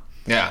don't know.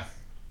 Yeah.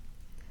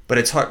 But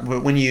it's hard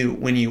when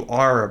you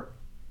I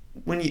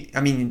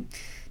mean,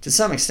 to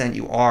some extent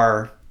you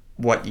are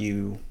what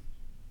you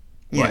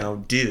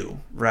do,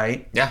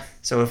 right? Yeah.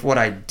 So if what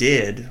I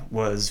did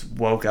was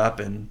woke up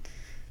and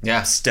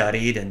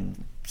studied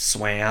and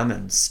swam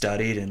and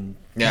studied and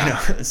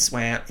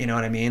swam, you know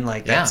what I mean?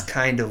 That's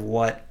kind of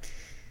what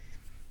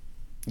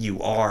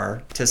you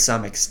are to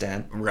some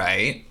extent.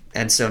 Right.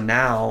 And so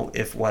now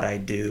if what I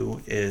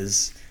do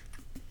is,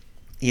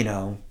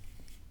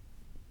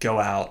 go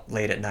out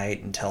late at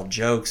night and tell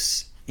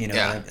jokes,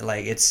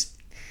 it's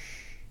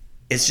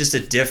just a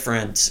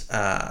different,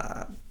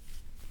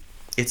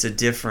 it's a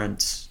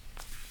different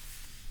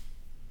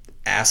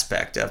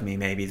aspect of me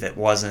maybe that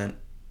wasn't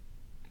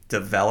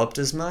developed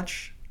as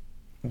much.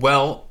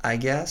 Well, I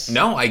guess.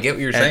 No, I get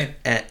what you're saying.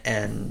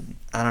 And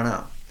I don't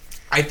know.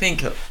 I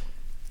think,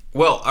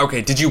 well,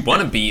 okay, did you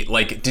want to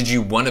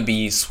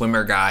be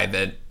swimmer guy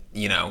that,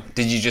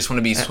 did you just want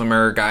to be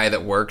swimmer guy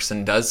that works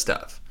and does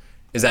stuff?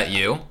 Is that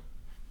you?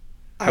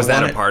 Was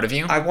that a part of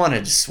you? I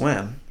wanted to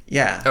swim.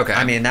 Yeah. Okay.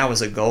 I mean, that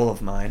was a goal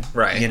of mine.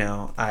 Right.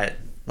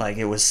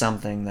 It was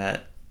something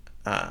that,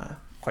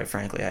 quite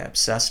frankly, I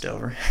obsessed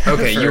over.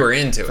 Okay, you were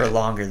into for it.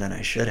 longer than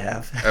I should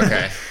have.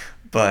 Okay.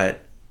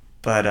 But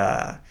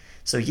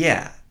So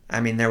yeah, I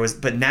mean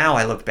but now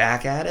I look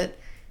back at it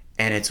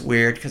and it's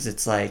weird because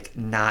it's like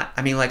not,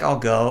 I mean, like I'll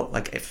go,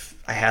 like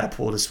if I had a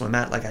pool to swim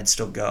at, like I'd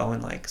still go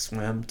and like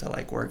swim to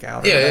like work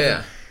out or whatever.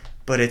 Yeah.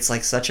 But it's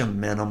like such a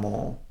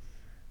minimal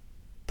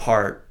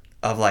part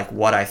of like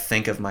what I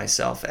think of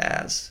myself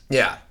as.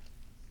 Yeah.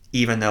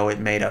 Even though it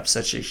made up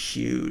such a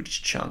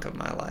huge chunk of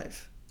my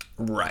life.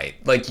 Right.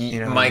 Like You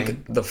know what Mike, I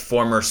mean? the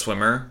former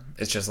swimmer,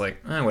 it's just like,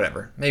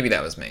 whatever. Maybe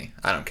that was me.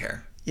 I don't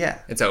care. Yeah.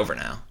 It's over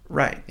now.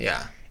 Right.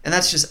 Yeah. And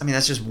that's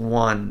just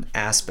one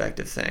aspect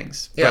of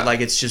things. Yeah. But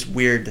like it's just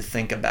weird to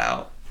think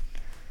about,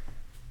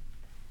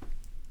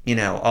 you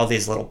know, all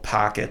these little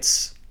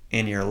pockets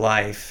in your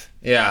life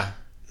Yeah.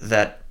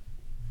 that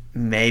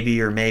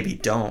maybe or maybe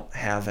don't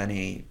have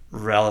any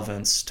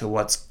relevance to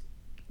what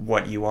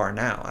you are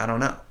now. I don't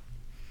know.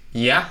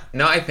 Yeah,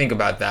 no, I think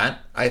about that.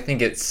 I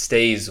think it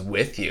stays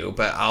with you,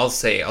 but I'll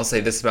say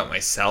this about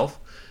myself.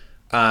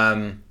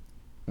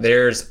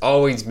 There's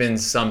always been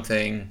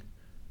something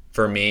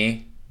for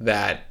me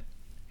that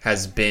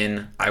has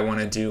been, I want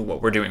to do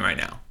what we're doing right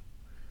now.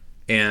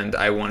 And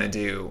I want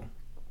to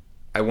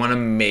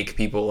make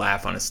people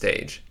laugh on a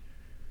stage.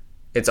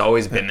 It's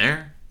always been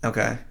there.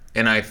 Okay.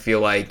 And I feel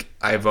like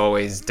I've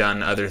always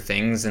done other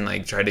things and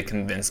like tried to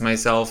convince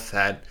myself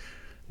that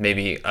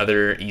maybe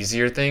other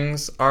easier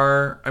things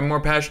I'm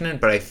more passionate,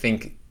 but I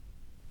think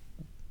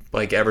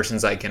like ever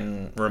since I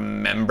can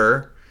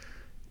remember,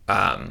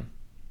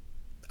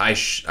 I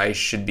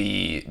should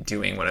be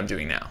doing what I'm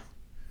doing now.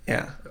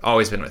 Yeah.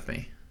 Always been with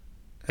me.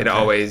 It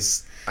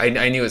always,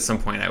 I knew at some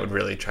point I would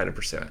really try to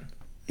pursue it.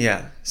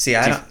 Yeah. See,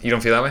 You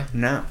don't feel that way?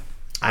 No.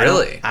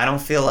 Really? I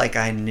don't feel like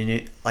I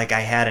knew, like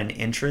I had an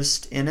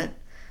interest in it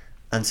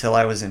until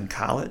I was in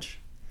college.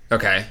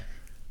 Okay.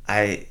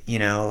 And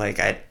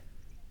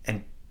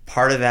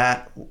part of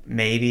that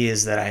maybe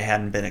is that I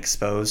hadn't been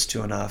exposed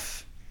to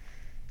enough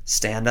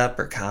stand-up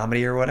or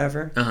comedy or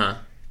whatever. Uh-huh.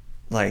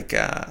 Like,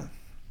 that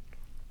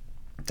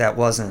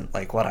wasn't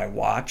like what I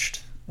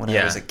watched when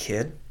I was a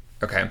kid,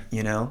 Okay.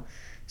 you know?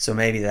 So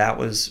maybe that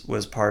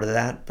was part of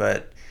that.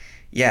 But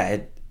yeah,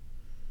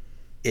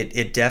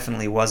 it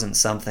definitely wasn't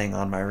something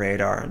on my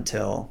radar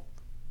until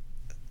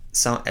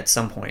at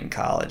some point in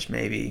college,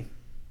 maybe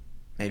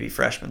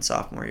freshman,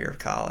 sophomore year of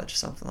college,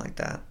 something like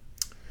that.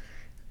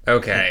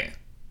 Okay.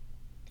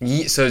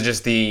 So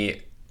just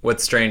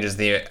what's strange is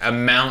the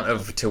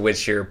amount to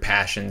which your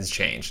passions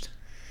changed.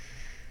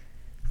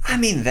 I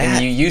mean,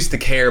 And you used to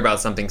care about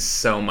something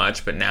so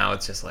much, but now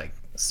it's just like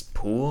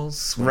pools,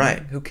 swimming, right?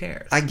 Who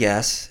cares? I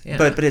guess, Yeah.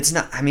 but it's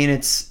not. I mean,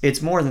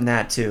 it's more than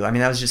that too. I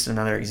mean, that was just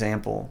another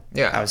example.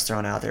 Yeah. I was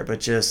throwing out there, but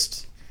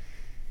just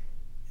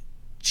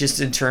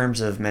in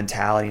terms of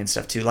mentality and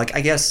stuff too. Like,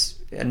 I guess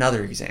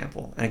another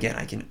example, and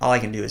again, all I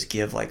can do is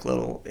give like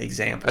little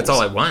examples. That's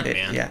all I want,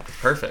 man. Yeah,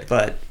 Perfect.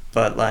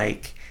 But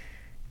like,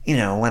 you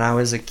know, when I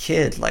was a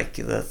kid, like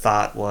the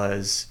thought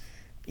was,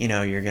 you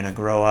know, you're gonna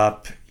grow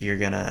up, you're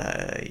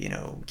gonna, you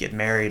know, get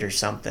married or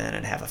something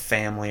and have a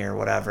family or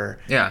whatever.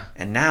 Yeah.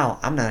 And now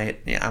I'm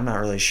not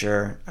really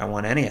sure I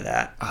want any of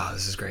that. Oh,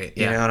 this is great.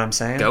 You Yeah. know what I'm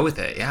saying? Go with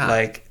it. Yeah.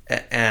 Like,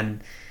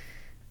 and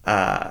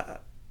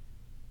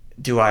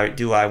do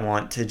I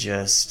want to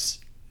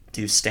just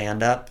do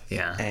stand up?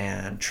 Yeah.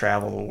 And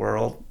travel the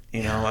world,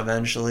 you know,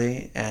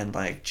 eventually, and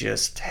like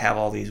just have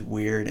all these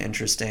weird,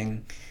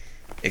 interesting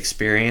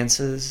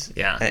experiences.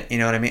 Yeah. You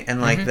know what I mean?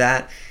 And like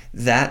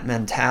that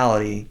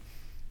mentality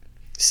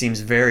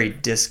seems very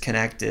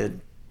disconnected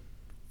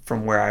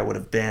from where I would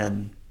have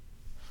been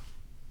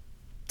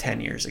 10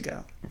 years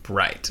ago.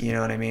 Right. You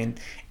know what I mean?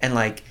 And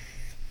like,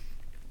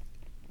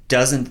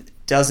 doesn't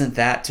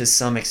that to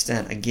some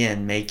extent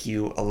again make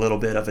you a little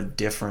bit of a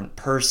different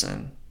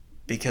person?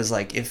 Because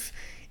like if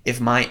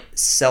my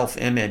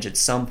self-image at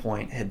some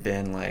point had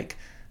been like,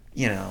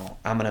 you know,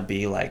 I'm gonna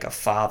be like a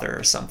father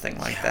or something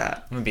like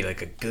that. I'm gonna be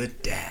like a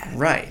good dad.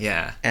 Right.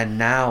 Yeah. And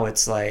now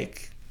it's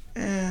like,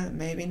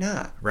 maybe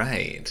not.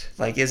 Right.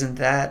 Like, isn't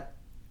that,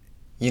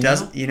 You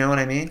know what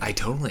I mean? I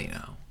totally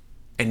know.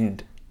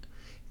 And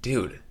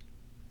dude,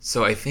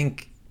 so I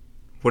think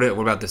what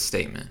about this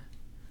statement?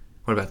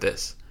 What about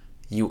this?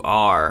 You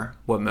are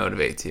what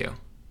motivates you.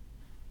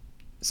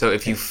 So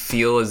if you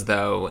feel as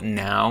though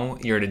now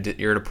you're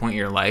at a point in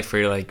your life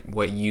where you're like,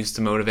 what used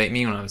to motivate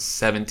me when I was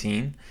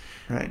 17,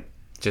 Right.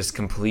 just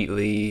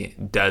completely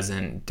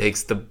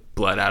takes the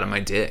blood out of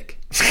my dick.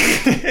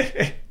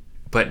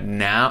 But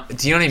now,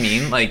 do you know what I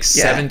mean? Like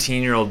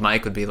 17-year-old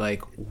Mike would be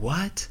like,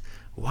 what?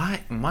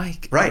 Why,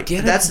 Mike? Right.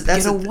 Get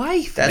a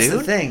wife, That's dude.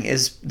 the thing,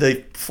 is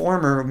the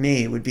former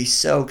me would be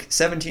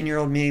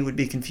 17-year-old me would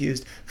be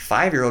confused.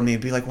 5-year-old me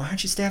would be like, why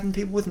aren't you stabbing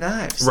people with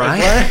knives? Right?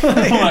 Like,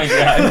 what? Oh my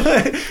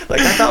God. Like,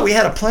 I thought we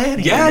had a plan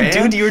here, Yeah, man.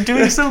 dude, you were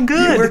doing so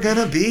good. You were going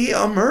to be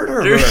a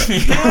murderer.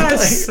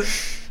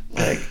 Yes.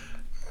 like,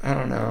 I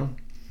don't know.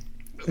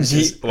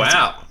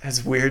 Wow.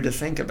 That's weird to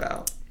think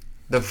about.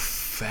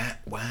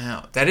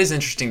 Wow. That is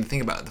interesting to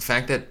think about. The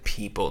fact that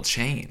people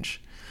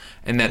change.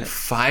 And that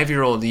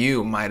 5-year-old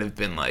you might have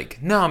been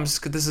like, no,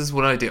 this is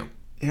what I do.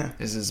 Yeah.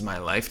 This is my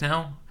life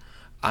now.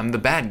 I'm the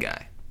bad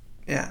guy.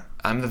 Yeah.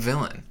 I'm the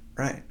villain.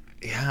 Right.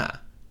 Yeah.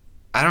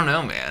 I don't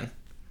know, man.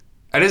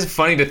 It is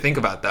funny to think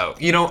about, though.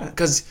 You know,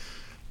 because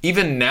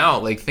even now,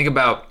 like, think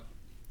about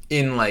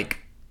in, like,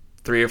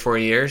 3 or 4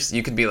 years,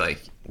 you could be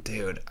like,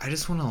 dude, I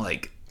just want to,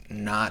 like,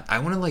 I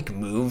want to, like,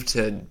 move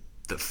to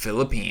the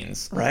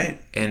Philippines.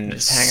 Right. And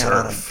just hang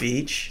out on a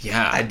beach.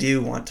 Yeah. I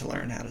do want to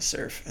learn how to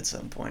surf at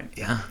some point.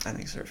 Yeah. I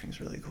think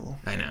surfing's really cool.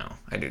 I know.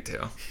 I do,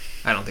 too.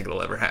 I don't think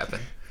it'll ever happen.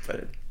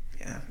 But,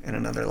 yeah, in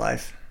another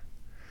life.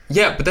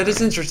 Yeah, but that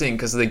is interesting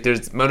because, like,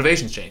 there's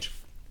motivations change.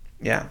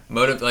 Yeah.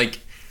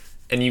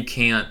 And you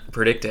can't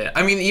predict it.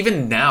 I mean,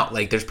 even now,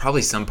 like, there's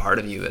probably some part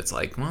of you that's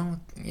like, well,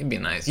 it'd be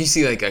nice. You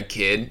see, like, a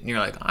kid, and you're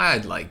like,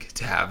 I'd like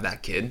to have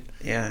that kid.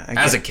 Yeah.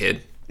 As a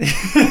kid.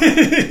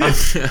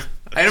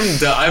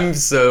 I'm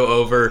so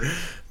over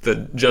the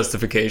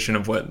justification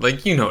of what,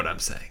 like, you know what I'm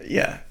saying.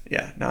 Yeah.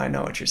 No, I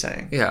know what you're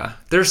saying. Yeah.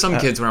 There's some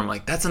kids where I'm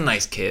like, that's a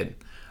nice kid.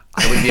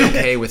 I would be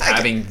okay with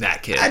having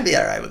that kid. I'd be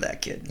all right with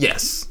that kid.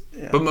 Yes.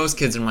 Yeah. But most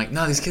kids are like,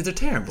 no, these kids are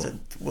terrible.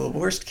 The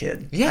worst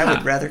kid. Yeah. I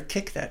would rather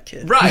kick that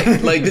kid.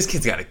 Right. Like, this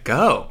kid's got to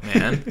go,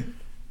 man.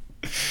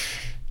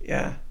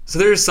 Yeah. So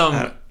there's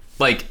some,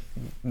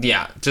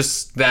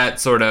 just that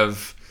sort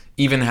of,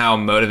 even how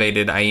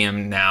motivated I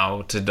am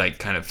now to, like,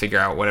 kind of figure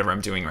out whatever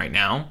I'm doing right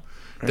now,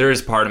 there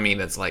is part of me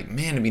that's like,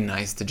 man, it'd be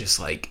nice to just,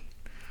 like,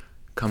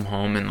 come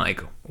home and,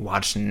 like,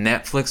 watch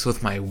Netflix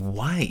with my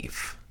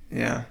wife.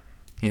 Yeah.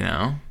 You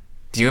know?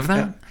 Do you have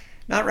that? Yeah.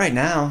 Not right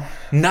now.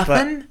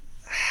 Nothing?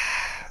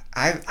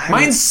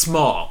 Mine's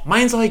small.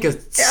 Mine's like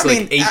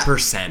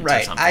 8%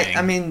 right. or something.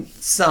 I mean,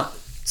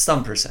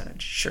 some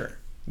percentage, sure.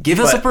 Give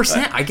us a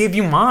percent. I gave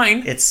you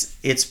mine.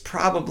 It's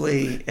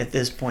probably at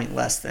this point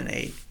less than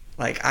 8.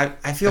 Like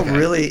I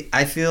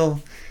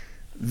feel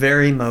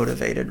very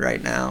motivated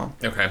right now.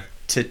 Okay.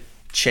 To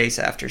chase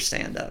after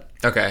stand up.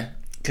 Okay.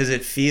 Because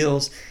it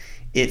feels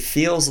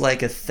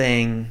like a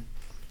thing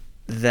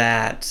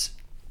that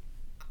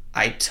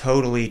I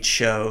totally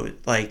chose,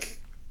 like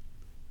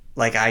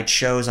I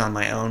chose on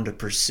my own to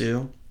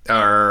pursue.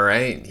 All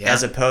right. Yeah.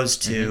 As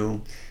opposed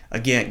to,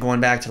 again,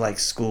 going back to, like,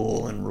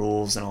 school and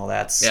rules and all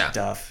that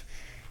stuff.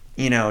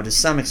 You know, to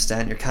some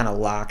extent, you're kind of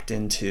locked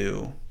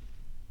into,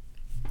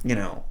 you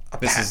know,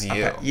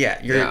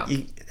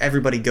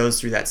 everybody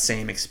goes through that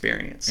same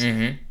experience.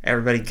 Mm-hmm.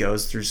 Everybody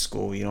goes through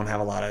school. You don't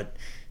have a lot of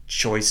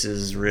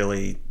choices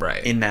really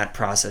in that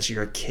process.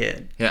 You're a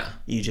kid. Yeah.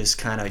 You just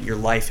kind of, your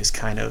life is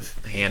kind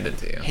of handed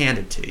to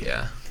you.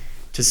 Yeah.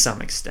 To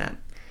some extent.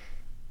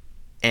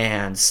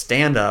 And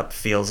stand-up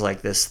feels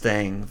like this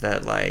thing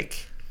that,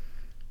 like,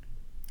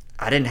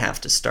 I didn't have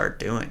to start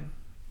doing.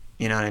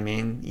 You know what I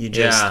mean?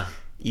 I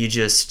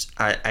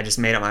just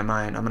made up my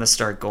mind. I'm going to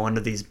start going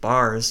to these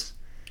bars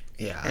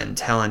and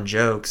telling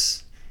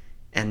jokes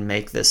and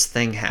make this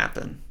thing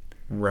happen.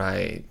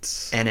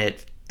 Right. And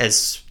it,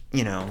 as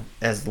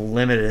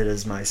limited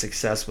as my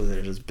success with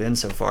it has been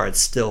so far, it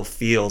still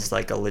feels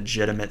like a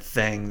legitimate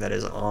thing that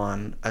is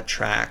on a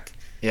track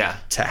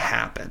to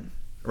happen.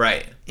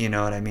 Right. You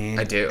know what I mean?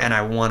 I do. And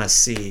I want to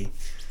see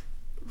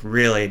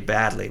really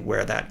badly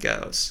where that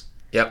goes.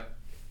 Yep.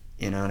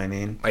 You know what I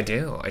mean? I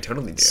do. I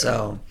totally do.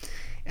 So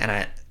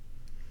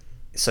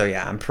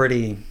yeah, I'm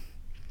pretty...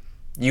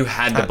 You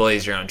had to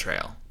blaze your own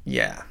trail.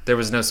 Yeah. There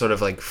was no sort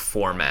of, like,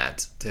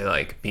 format to,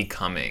 like,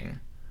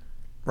 becoming.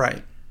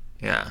 Right.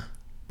 Yeah.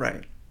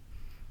 Right.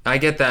 I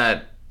get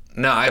that.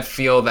 No, I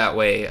feel that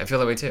way. I feel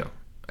that way, too.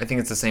 I think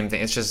it's the same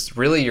thing. It's just,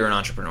 really, you're an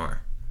entrepreneur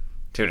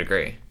to a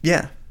degree.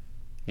 Yeah.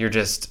 You're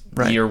just,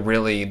 you're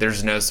really,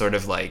 there's no sort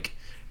of, like,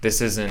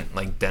 this isn't,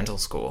 like, dental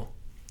school.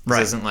 This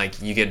isn't,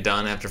 like, you get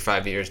done after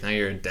 5 years, now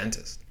you're a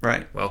dentist.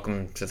 Right.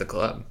 Welcome to the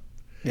club.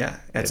 Yeah.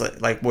 It's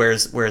like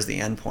where's the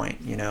end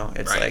point, you know?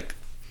 It's like,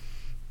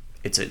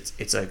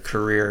 it's a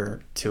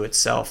career to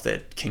itself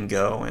that can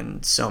go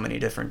in so many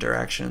different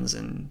directions.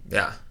 And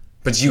yeah.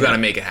 But you got to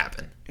make it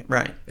happen.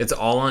 Right. It's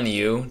all on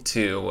you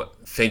to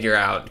figure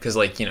out, because,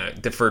 like, you know,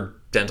 for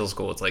dental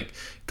school, it's like,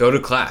 go to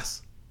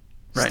class,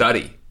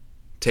 study,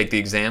 take the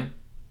exam,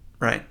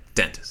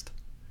 dentist.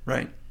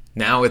 Right.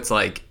 Now it's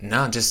like,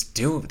 no, just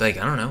do, like,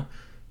 I don't know,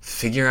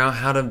 figure out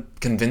how to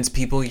convince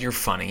people you're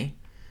funny,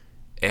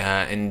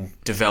 and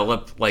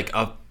develop, like,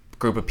 a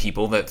group of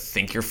people that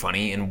think you're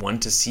funny and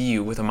want to see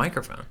you with a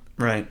microphone.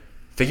 Right.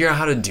 Figure out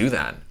how to do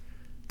that.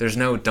 There's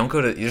no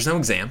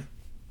exam.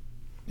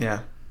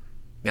 Yeah.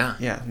 Yeah.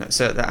 Yeah. No,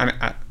 so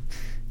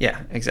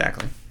yeah,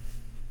 exactly.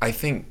 I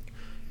think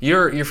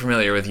you're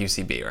familiar with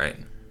UCB, right?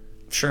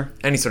 Sure.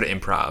 Any sort of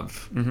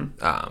improv.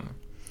 Mm-hmm.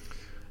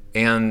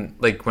 And,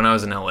 like, when I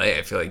was in LA,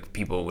 I feel like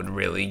people would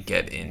really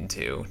get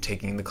into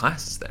taking the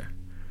classes there.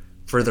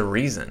 For the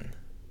reason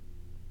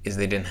is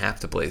they didn't have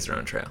to blaze their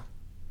own trail.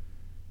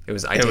 It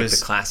was take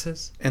the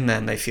classes. And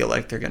then they feel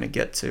like they're going to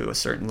get to a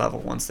certain level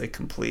once they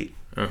complete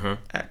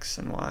X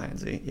and Y and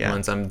Z. Yeah.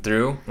 Once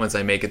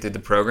I make it through the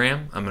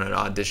program, I'm going to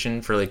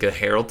audition for, like, a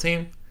Herald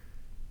team.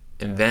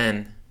 And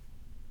then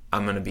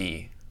I'm going to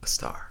be a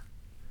star.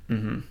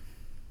 Mm-hmm.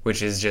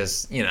 Which is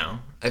just, you know,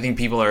 I think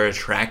people are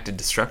attracted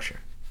to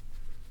structure.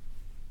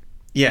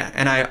 Yeah,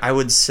 and I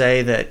would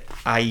say that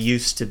I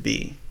used to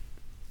be.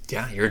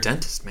 Yeah, you're a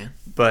dentist, man.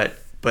 But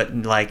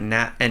like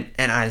now, and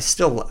I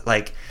still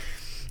like,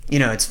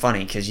 it's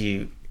funny because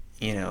you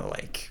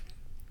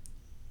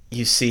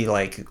see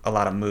like a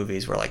lot of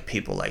movies where like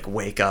people like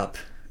wake up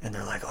and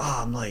they're like, oh,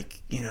 I'm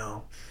like,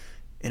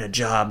 in a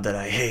job that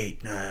I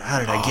hate. How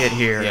did I get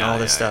here and all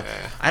this stuff?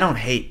 Yeah. I don't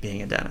hate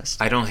being a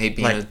dentist. I don't hate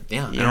being you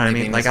know what I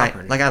mean? Like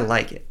I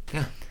like it.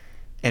 Yeah.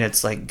 And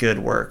it's like good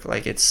work.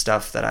 Like it's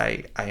stuff that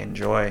I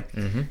enjoy.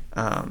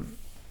 Mm-hmm.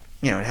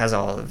 It has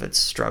all of its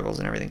struggles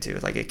and everything too.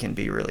 Like it can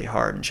be really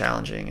hard and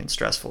challenging and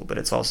stressful, but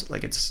it's also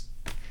like it's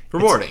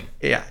rewarding.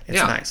 It's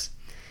nice.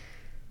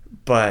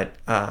 But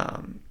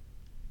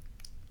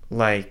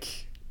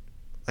like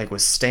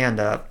with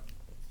stand up,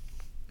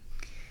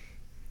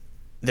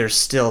 there's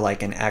still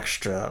like an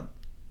extra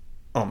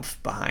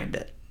oomph behind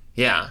it.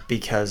 Yeah.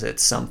 Because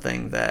it's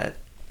something that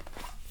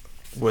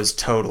was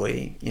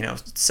totally,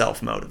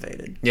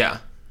 self-motivated. Yeah.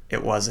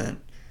 It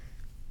wasn't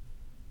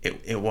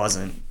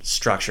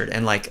structured.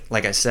 And like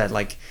I said,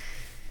 like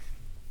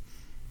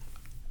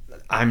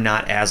I'm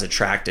not as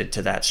attracted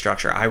to that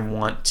structure. I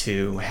want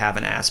to have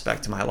an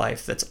aspect to my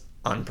life that's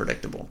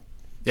unpredictable.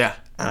 Yeah.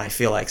 And I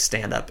feel like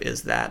stand-up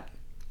is that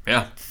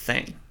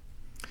thing.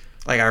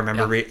 Like I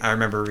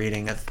remember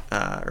reading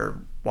or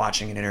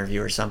watching an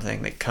interview or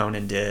something that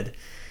Conan did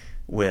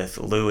with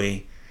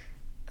Louis,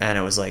 and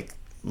it was like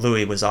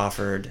Louis was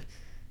offered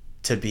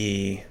to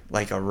be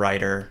like a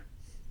writer,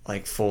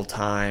 like full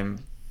time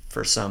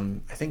for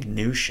some, I think,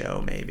 news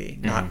show maybe,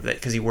 not that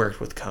because he worked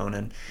with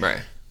Conan,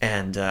 right?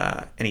 And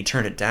he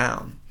turned it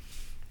down,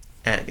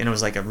 and it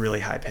was like a really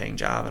high paying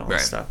job and all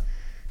this stuff,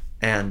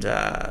 and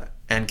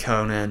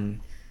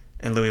Conan.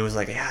 And Louis was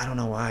like, yeah, I don't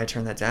know why I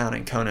turned that down.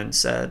 And Conan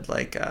said,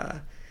 like,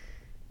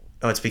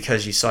 it's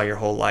because you saw your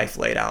whole life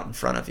laid out in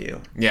front of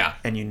you. Yeah.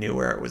 And you knew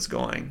where it was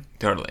going.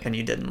 Totally. And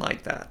you didn't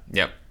like that.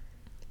 Yep.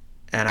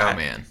 And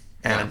man.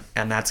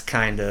 And that's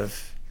kind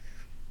of,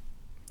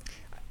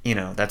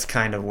 that's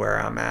kind of where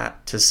I'm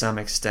at to some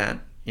extent,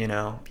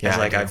 Yeah.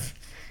 Like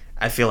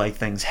I feel like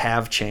things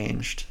have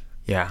changed.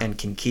 Yeah. And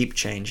can keep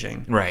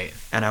changing. Right.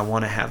 And I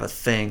want to have a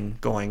thing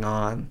going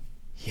on.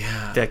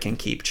 Yeah. That can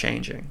keep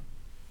changing.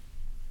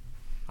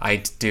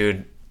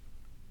 Dude,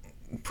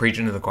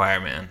 preaching to the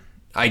choir, man.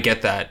 I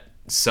get that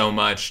so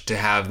much, to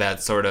have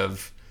that sort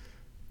of,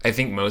 I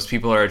think most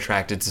people are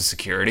attracted to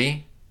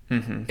security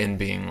and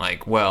being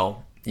like,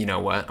 well, you know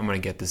what? I'm going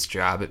to get this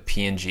job at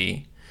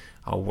P&G.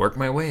 I'll work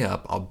my way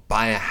up. I'll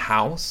buy a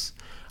house.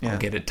 Yeah. I'll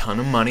get a ton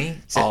of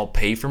money. I'll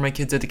pay for my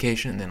kids'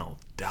 education, and then I'll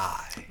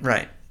die.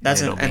 Right.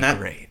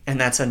 Great. And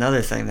that's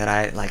another thing that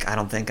I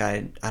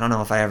don't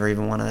know if I ever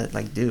even want to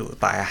like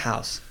buy a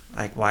house.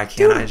 Like, why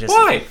can't I just...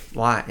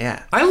 Why?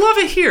 Yeah. I love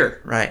it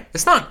here. Right.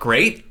 It's not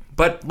great,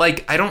 but,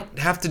 like, I don't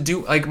have to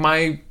do... Like,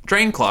 my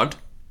drain clogged.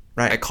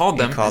 Right. I called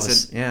them.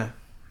 Yeah.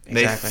 Exactly.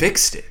 They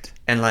fixed it.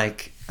 And,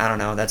 like, I don't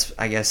know, that's,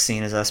 I guess,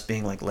 seen as us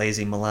being, like,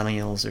 lazy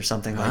millennials or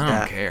something like that. I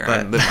don't care.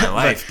 I live my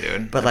life,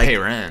 dude. I pay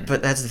rent.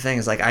 But that's the thing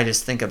is, like, I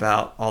just think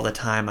about all the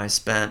time I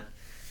spent,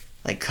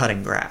 like,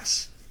 cutting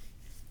grass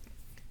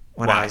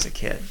when I was a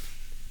kid.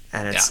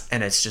 And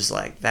it's just,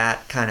 like,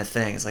 that kind of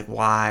thing. It's like,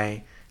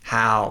 why...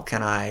 How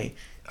can I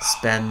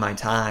spend my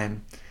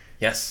time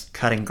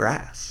cutting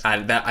grass? I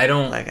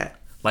don't like it.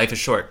 Life is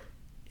short.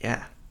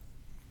 Yeah.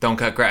 Don't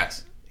cut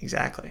grass.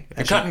 Exactly.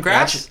 You're cutting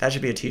grass? That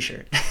should be a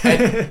t-shirt.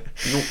 I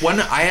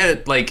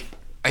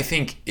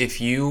think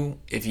if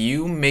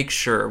you make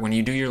sure when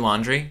you do your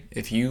laundry,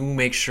 if you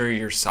make sure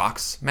your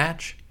socks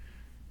match,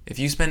 if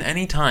you spend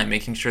any time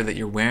making sure that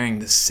you're wearing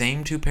the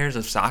same 2 pairs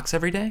of socks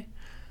every day,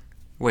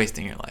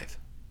 wasting your life.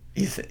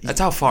 That's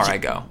how far I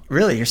go.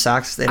 Really? Your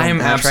socks, they don't match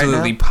right now? I am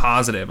absolutely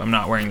positive I'm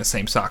not wearing the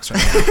same socks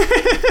right now.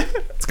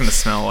 It's going to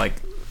smell like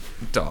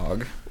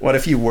dog. What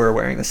if you were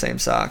wearing the same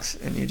socks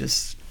and you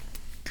just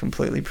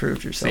completely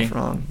proved yourself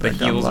wrong? The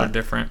heels are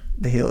different.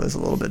 The heel is a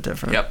little bit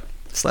different. Yep.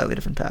 Slightly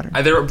different pattern.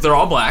 They're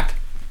all black.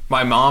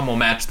 My mom will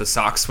match the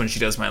socks when she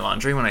does my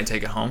laundry when I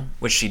take it home,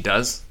 which she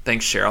does.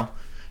 Thanks, Cheryl.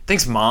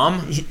 Thanks,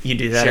 Mom. You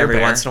do that every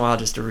once in a while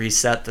just to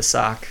reset the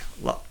sock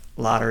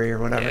lottery or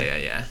whatever?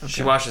 Yeah. Okay.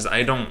 She washes.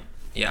 I don't...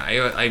 Yeah,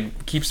 I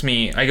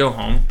go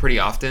home pretty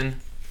often.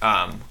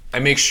 I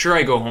make sure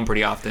I go home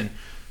pretty often,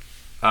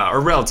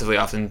 or relatively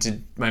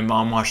often. My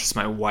mom washes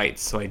my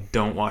whites, so I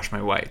don't wash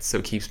my whites. So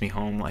it keeps me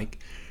home like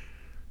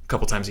a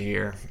couple times a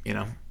year,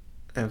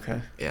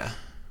 Okay. Yeah.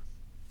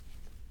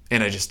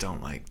 And I just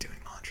don't like doing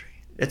laundry.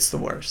 It's the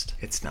worst.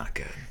 It's not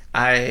good.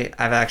 I've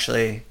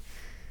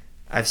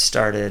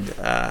started,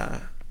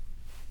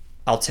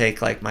 I'll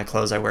take like my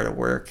clothes I wear to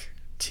work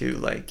to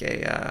like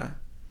a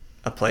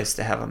place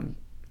to have them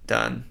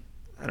done.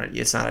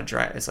 It's not a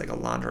dry, it's like a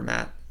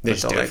laundromat. They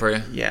just do it for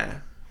you? Yeah.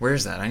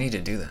 Where's that? I need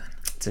to do that.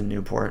 It's in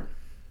Newport.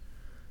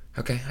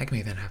 Okay, I can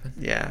make that happen.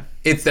 Yeah.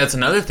 That's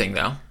another thing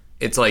though.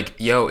 It's like,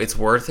 it's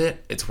worth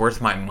it. It's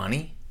worth my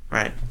money.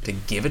 Right. To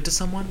give it to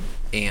someone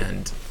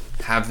and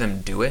have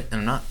them do it,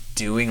 and I'm not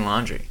doing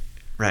laundry.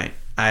 Right.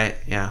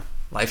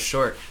 Life's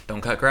short.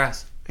 Don't cut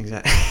grass.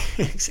 Exactly.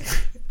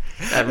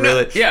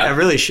 That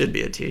really should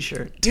be a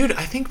t-shirt. Dude,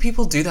 I think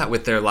people do that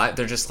with their life.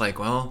 They're just like,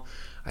 well,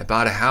 I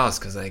bought a house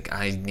because like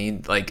I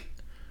need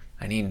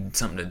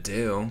something to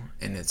do,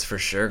 and it's for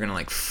sure gonna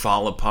like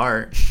fall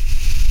apart.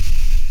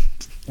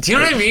 Do you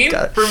know what I mean?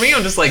 For me,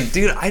 I'm just like,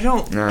 dude, I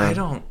don't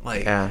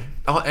like. Yeah.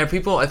 I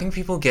think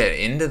people get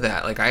into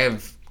that. Like I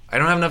don't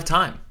have enough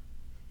time.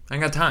 I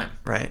ain't got time.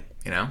 Right.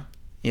 You know?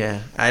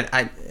 Yeah.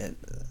 I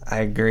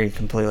agree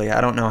completely.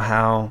 I don't know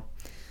how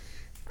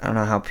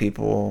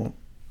people.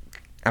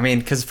 I mean,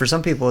 because for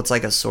some people, it's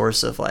like a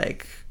source of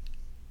like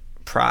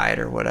pride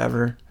or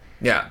whatever.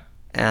 Yeah.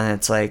 And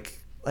it's like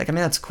I mean,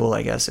 that's cool,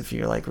 I guess, if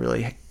you're like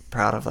really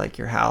proud of like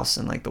your house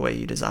and like the way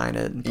you design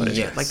it and put it.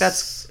 Yes. Like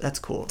that's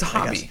cool. It's a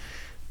hobby.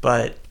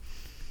 But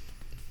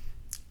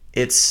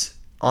it's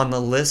on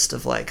the list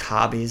of like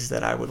hobbies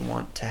that I would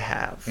want to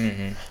have.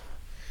 Mm-hmm.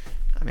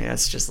 I mean,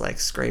 that's just like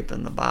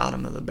scraping the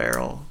bottom of the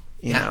barrel,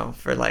 you know,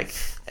 for like,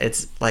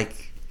 it's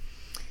like,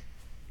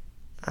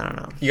 I don't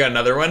know. You got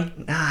another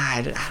one? Nah,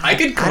 I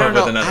could come up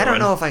with another one. I don't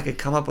know if I could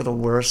come up with a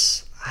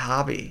worse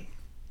hobby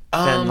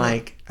than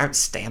like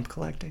stamp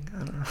collecting. I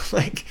don't know.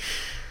 Like,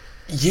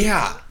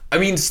 yeah. I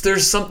mean,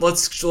 there's some.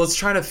 Let's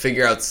try to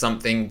figure out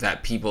something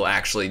that people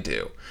actually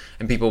do,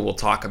 and people will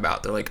talk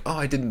about. They're like, "Oh,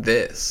 I did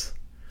this.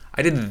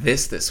 I did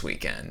this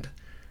weekend."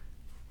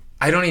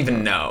 I don't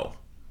even know,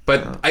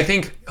 but I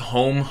think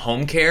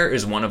home care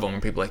is one of them. Where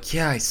people are like,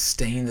 "Yeah, I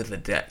stained the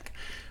deck."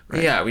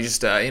 Right. Yeah, we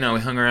just we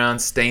hung around,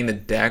 stained the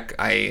deck.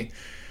 I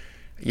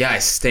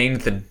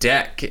stained the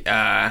deck.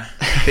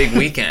 Big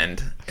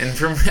weekend,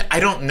 and I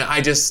don't know.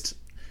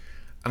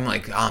 I'm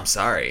like, oh, I'm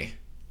sorry.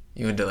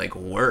 You had to like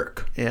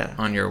work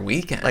on your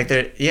weekend. Like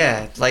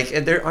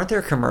aren't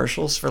there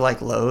commercials for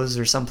like Lowe's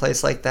or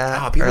someplace like that?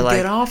 Oh, people or like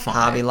get off on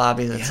Hobby it.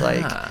 Lobby that's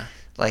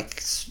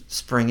like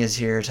spring is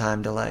here,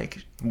 time to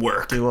like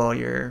work, do all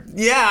your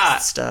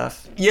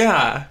stuff.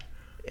 Yeah.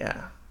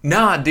 Yeah.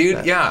 Nah,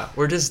 dude.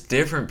 We're just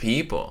different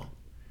people.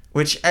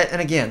 Which,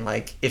 and again,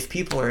 like if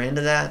people are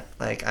into that,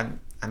 like I'm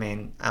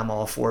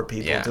all for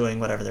people doing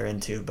whatever they're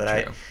into,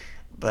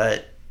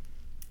 but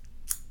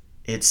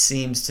it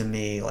seems to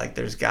me like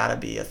there's got to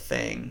be a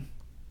thing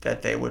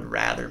that they would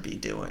rather be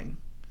doing,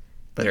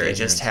 but they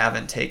just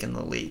haven't taken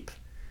the leap.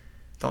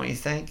 Don't you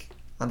think?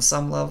 On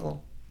some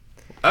level.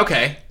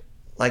 Okay.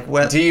 Like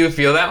what? Do you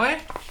feel that way?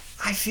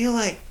 I feel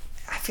like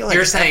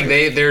you're saying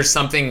there's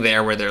something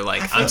there where they're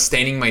like, I'm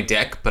staining my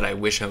deck, but I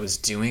wish I was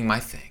doing my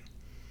thing.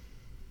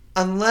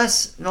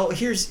 Here's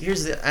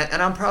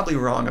and I'm probably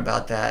wrong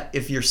about that.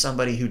 If you're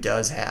somebody who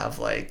does have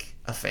like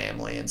a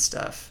family and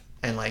stuff,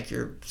 and like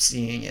you're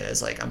seeing it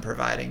as like I'm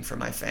providing for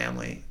my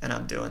family and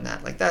I'm doing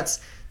that, like that's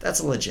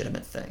a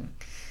legitimate thing.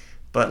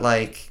 But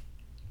like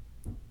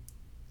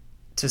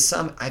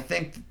I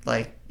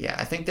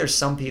think there's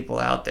some people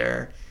out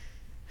there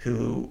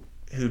who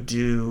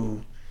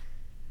do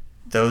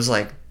those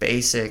like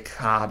basic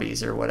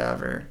hobbies or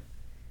whatever,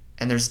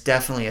 and there's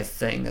definitely a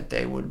thing that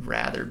they would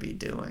rather be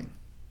doing.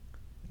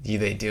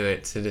 They do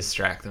it to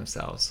distract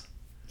themselves.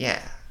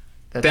 Yeah.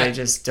 They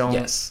just don't.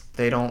 Yes.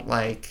 They don't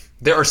like.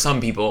 There are some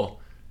people.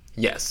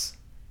 Yes.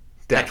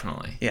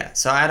 Definitely.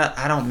 So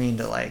I don't mean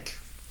to like.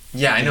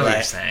 Yeah, I know what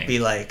you're saying. Be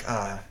like,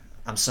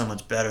 I'm so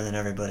much better than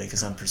everybody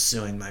because I'm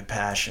pursuing my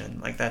passion.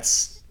 Like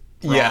that's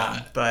wrong.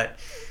 Yeah. But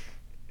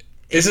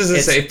this is a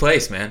safe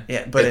place, man.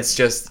 Yeah, but it's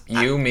just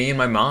you, me, and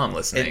my mom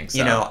listening.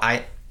 You know,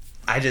 I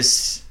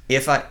just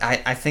if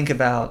I think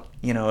about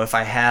if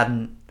I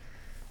hadn't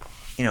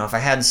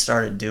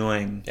started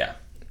doing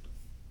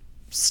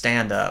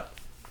stand up,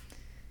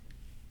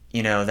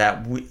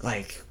 that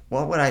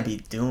what would I be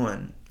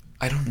doing?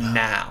 I don't know.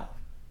 Now,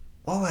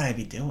 what would I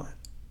be doing?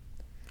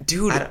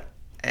 Dude,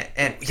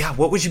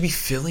 what would you be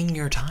filling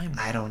your time with?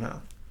 I don't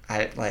know.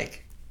 I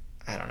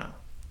don't know.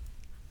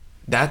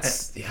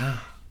 That's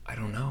I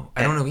don't know.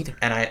 I don't know either.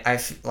 And I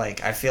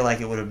feel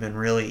like it would have been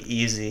really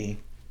easy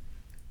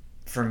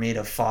for me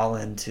to fall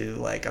into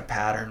like a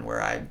pattern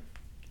where I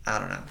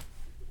don't know.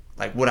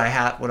 Like would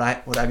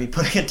I be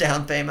putting a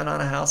down payment on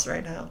a house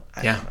right now?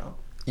 I don't know.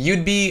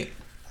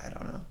 I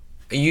don't know.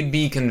 You'd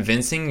be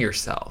convincing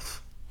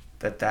yourself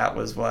that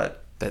was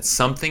that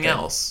something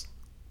else,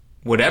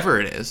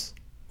 whatever it is,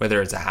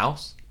 whether it's a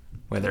house,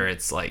 whether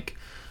it's like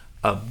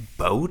a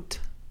boat,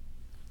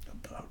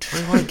 or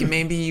like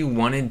maybe you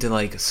wanted to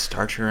like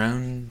start your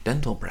own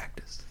dental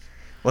practice.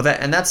 Well,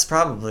 that's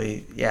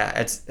probably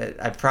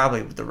I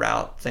probably the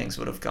route things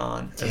would have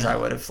gone as I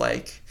would have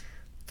like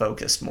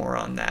focused more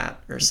on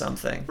that or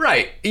something.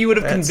 Right. You would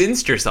have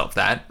convinced yourself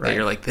that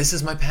you're like, this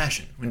is my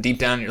passion. When deep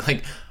down you're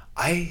like,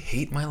 I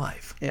hate my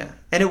life. Yeah.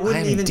 And it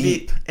wouldn't even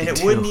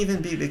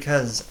be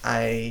because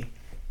I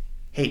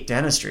hate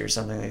dentistry or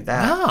something like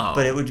that. No.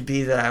 But it would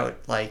be that I would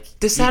like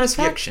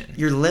dissatisfaction.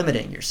 You're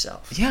limiting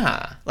yourself.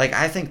 Yeah. Like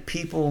I think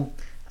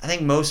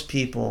most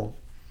people,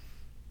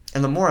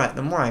 and the more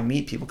I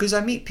meet people, because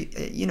I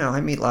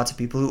meet lots of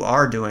people who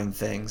are doing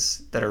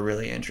things that are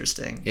really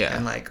interesting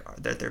and like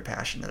that they're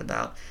passionate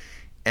about.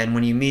 And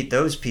when you meet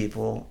those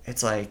people,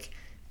 it's like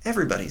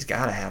everybody's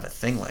got to have a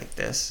thing like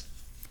this.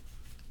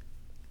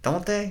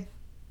 Don't they?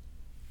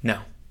 No.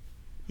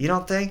 You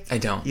don't think? I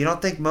don't. You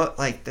don't think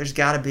like there's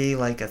got to be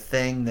like a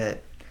thing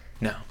that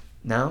No.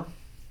 No?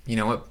 You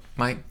know what,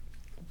 Mike?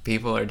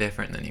 People are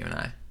different than you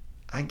and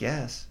I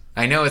guess.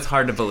 I know it's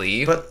hard to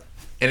believe, But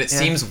and it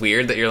seems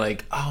weird that you're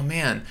like, oh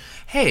man,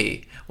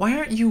 hey, why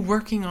aren't you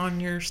working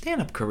on your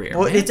stand-up career?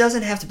 well, man? it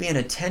doesn't have to be an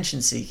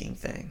attention-seeking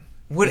thing.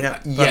 What? You know?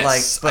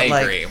 Yes, I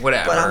agree.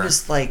 Whatever. But I'm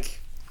just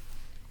like,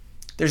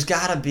 there's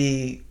got to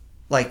be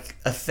like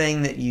a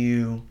thing that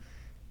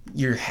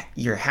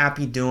you're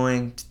happy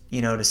doing,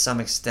 you know, to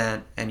some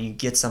extent, and you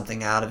get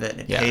something out of it,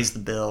 and it pays the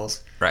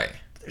bills. Right.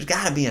 There's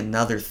got to be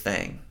another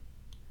thing.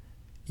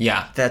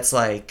 Yeah. That's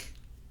like,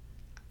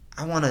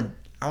 I want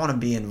to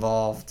be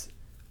involved.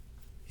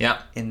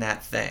 Yeah. In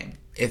that thing.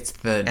 It's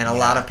the and a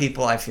lot of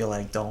people I feel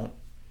like don't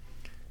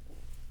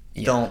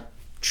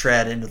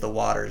tread into the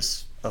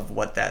waters of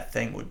what that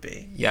thing would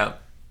be.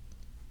 Yep.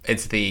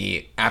 It's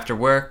the after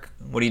work.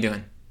 What are you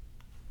doing?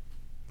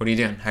 What are you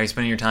doing? How are you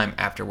spending your time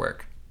after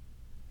work?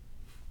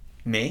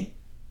 Me?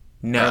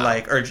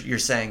 No. Or you're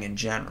saying in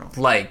general?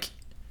 Like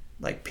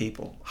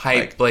people.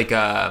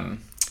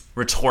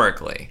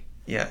 Rhetorically.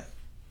 Yeah.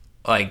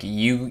 Like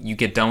you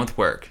get done with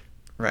work.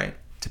 Right.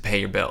 To pay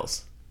your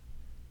bills.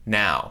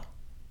 Now,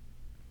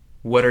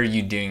 what are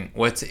you doing?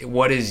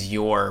 What is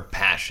your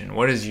passion?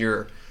 What is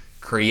your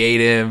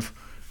creative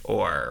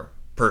or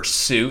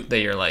pursuit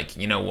that you're like,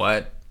 you know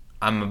what?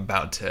 I'm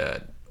about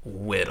to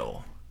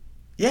whittle.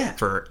 Yeah.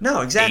 For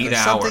exactly. 8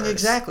 hours. Something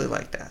exactly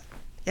like that.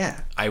 Yeah.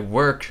 I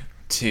work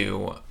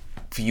to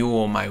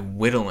fuel my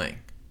whittling.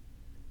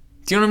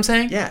 Do you know what I'm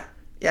saying? Yeah.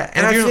 Yeah.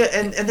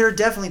 And there are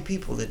definitely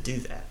people that do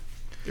that.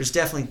 There's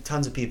definitely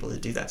tons of people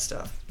that do that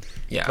stuff.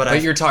 Yeah.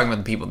 But you're talking about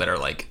the people that are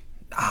like,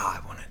 I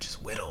want to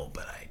just whittle,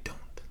 but I don't.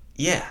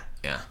 Yeah.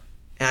 Yeah.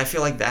 And I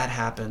feel like that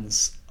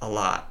happens a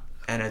lot.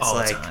 And it's all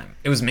like, the time.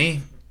 It was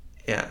me.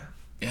 Yeah.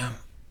 Yeah.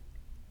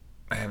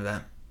 I have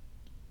that.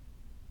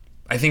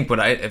 I think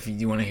if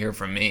you want to hear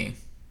from me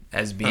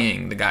as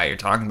being the guy you're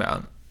talking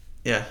about.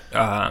 Yeah.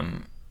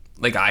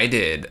 Like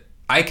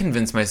I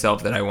convinced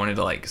myself that I wanted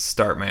to like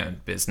start my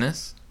own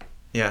business.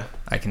 Yeah.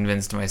 I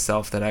convinced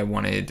myself that I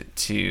wanted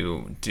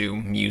to do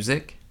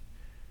music.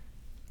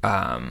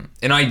 And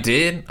I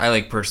did. I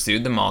like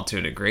pursued them all to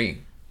a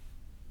degree.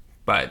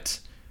 But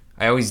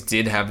I always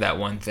did have that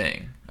one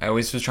thing. I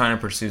always was trying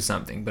to pursue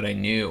something, but I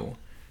knew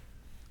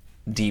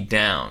deep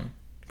down,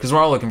 because we're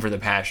all looking for the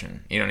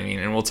passion, you know what I mean?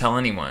 And we'll tell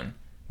anyone,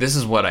 this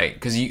is what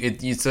because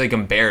it's like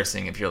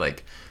embarrassing if you're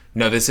like,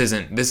 no, this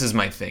is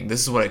my thing.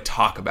 This is what I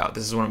talk about.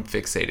 This is what I'm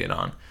fixated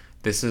on.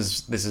 This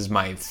is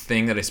my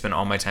thing that I spend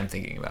all my time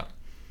thinking about.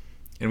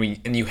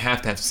 And you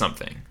have to have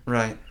something.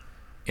 Right.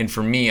 And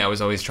for me, I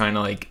was always trying to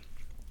like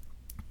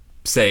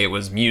say it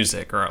was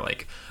music, or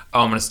like,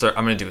 I'm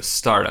gonna do a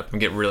startup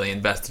and get really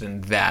invested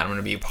in that. I'm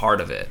gonna be a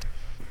part of it.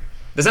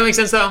 Does that make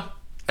sense though?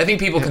 I think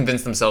people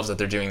convince themselves that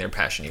they're doing their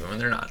passion even when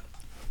they're not.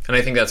 And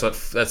I think that's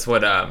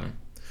what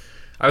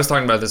I was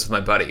talking about this with my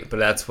buddy, but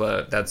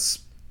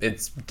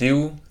it's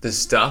do the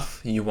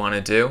stuff you want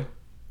to do.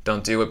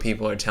 Don't do what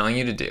people are telling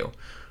you to do,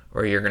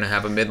 or you're gonna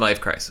have a midlife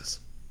crisis.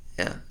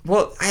 Yeah.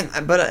 Well,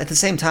 but at the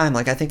same time,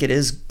 like, I think it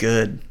is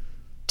good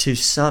to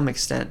some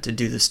extent to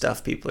do the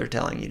stuff people are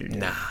telling you to do.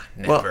 Nah,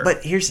 never. Well,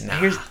 but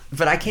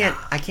but I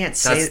can't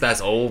say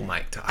that's old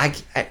Mike talk.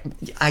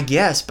 I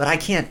guess, but I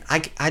can't.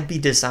 I'd be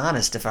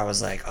dishonest if I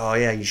was like, oh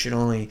yeah, you should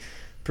only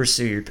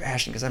pursue your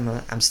passion, because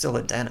I'm still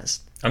a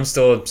dentist. I'm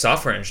still a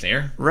software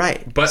engineer.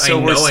 Right. But so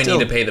I need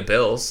to pay the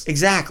bills.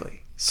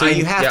 Exactly. So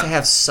you have to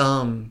have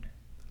some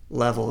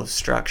level of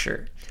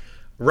structure.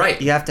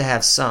 Right. You have to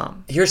have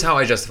some. Here's how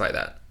I justify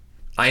that.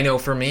 I know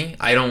for me,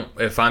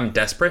 if I'm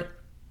desperate,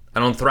 I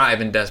don't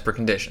thrive in desperate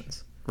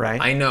conditions. Right.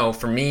 I know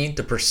for me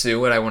to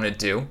pursue what I want to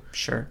do,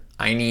 sure,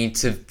 I need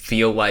to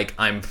feel like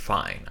I'm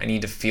fine. I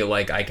need to feel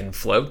like I can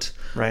float.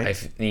 Right.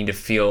 I need to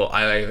feel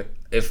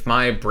if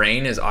my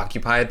brain is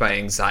occupied by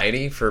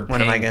anxiety for when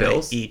paying am I gonna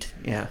bills, eat?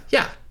 Yeah.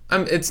 Yeah.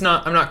 I'm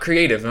not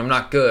creative, and I'm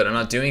not good. I'm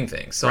not doing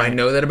things. So I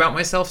know that about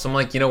myself. So I'm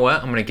like, you know what?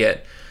 I'm going to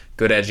get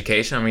good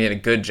education. I'm going to get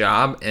a good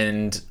job,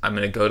 and I'm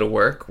going to go to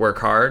work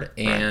hard,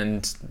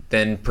 and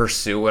then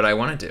pursue what I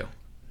want to do.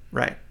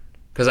 Right.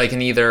 Because I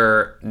can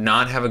either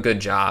not have a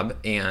good job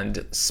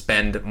and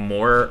spend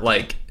more,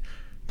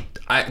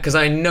 because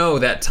I know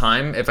that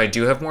time, if I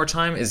do have more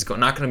time, is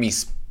not going to be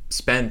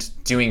spent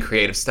doing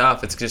creative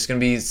stuff. It's just going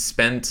to be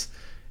spent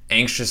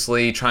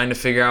anxiously trying to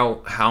figure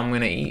out how I'm going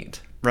to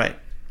eat. Right.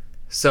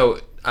 So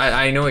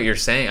I know what you're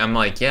saying. I'm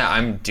like, yeah,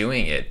 I'm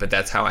doing it, but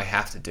that's how I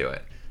have to do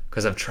it.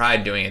 Because I've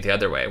tried doing it the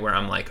other way, where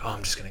I'm like,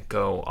 I'm just going to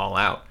go all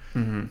out.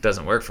 Mm-hmm. It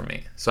doesn't work for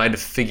me. So I had to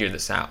figure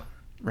this out.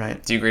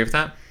 Right. Do you agree with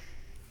that?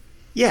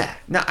 Yeah.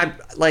 No,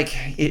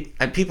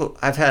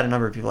 I've had a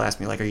number of people ask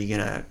me, like, are you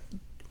going to,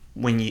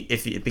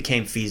 if it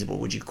became feasible,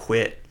 would you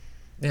quit?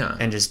 Yeah.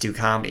 And just do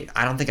comedy?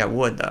 I don't think I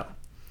would, though.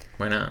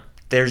 Why not?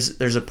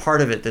 There's a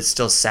part of it that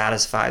still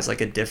satisfies,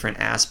 like, a different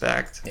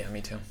aspect. Yeah,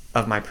 me too.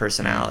 Of my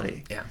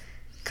personality. Yeah.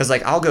 Because,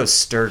 like, I'll go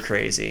stir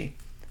crazy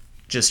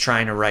just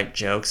trying to write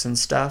jokes and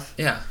stuff.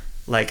 Yeah.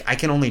 Like, I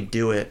can only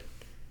do it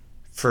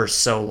for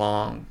so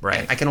long.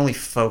 Right. I can only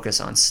focus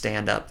on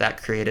stand-up,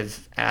 that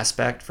creative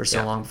aspect, for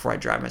so long before I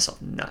drive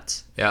myself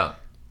nuts. Yeah.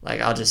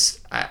 Like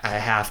I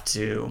have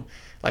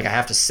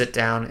to sit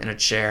down in a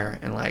chair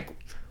and like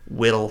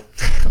whittle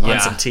on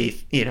some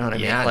teeth. You know what I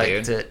mean? Yeah,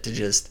 Like dude.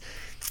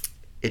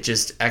 it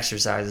just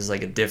exercises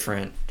like a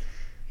different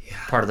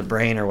part of the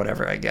brain or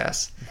whatever, I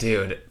guess.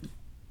 Dude,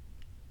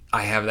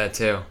 I have that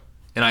too.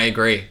 And I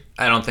agree.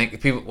 I don't think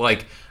people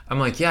like, I'm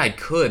like, yeah, I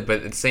could,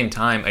 but at the same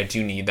time, I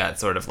do need that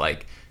sort of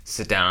like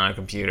sit down on a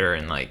computer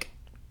and like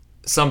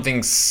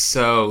something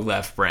so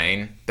left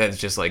brain that's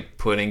just like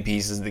putting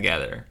pieces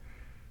together.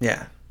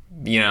 Yeah.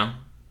 You know?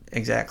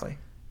 Exactly.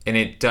 And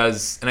it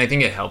does, and I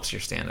think it helps your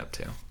stand up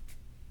too.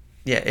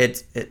 Yeah,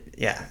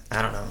 yeah,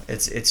 I don't know.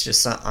 It's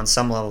just on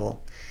some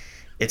level,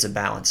 it's a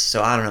balance.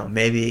 So I don't know.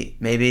 Maybe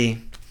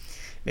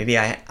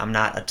I'm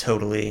not a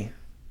totally.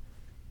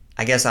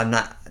 I guess I'm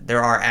not.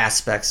 There are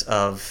aspects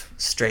of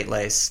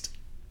straight-laced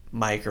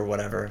Mike or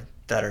whatever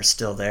that are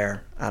still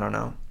there. I don't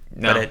know.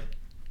 No, but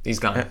he's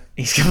gone.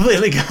 He's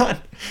completely gone.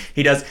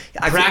 He does.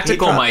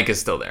 Practical Mike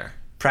is still there.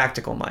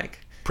 Practical Mike.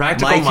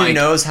 Practical Mike Mike who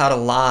knows how to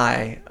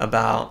lie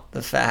about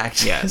the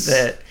fact Yes.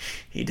 that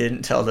he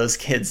didn't tell those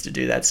kids to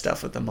do that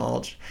stuff with the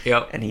mulch.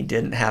 Yep. And he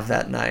didn't have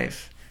that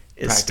knife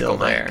is Practical still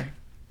Mike. there.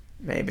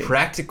 Maybe.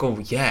 Practical,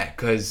 yeah,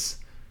 because,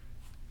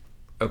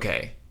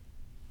 okay.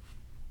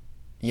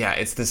 Yeah,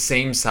 it's the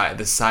same side.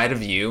 The side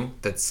of you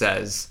that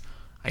says,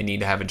 I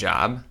need to have a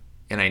job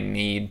and I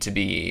need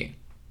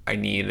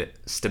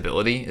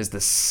stability is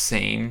the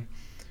same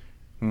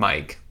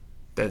Mike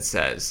that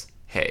says,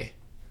 hey,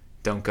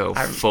 don't go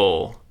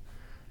full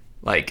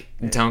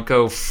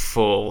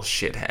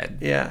shithead.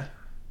 Yeah.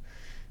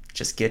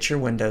 Just get your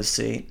window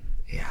seat.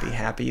 Yeah. Be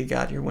happy you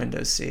got your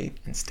window seat.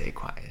 And stay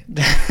quiet.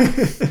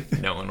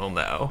 No one will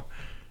know.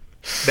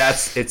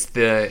 It's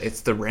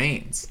the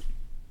reins.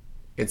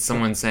 It's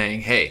someone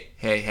saying,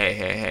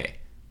 hey,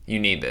 you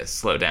need this.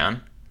 Slow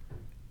down.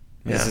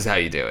 This is how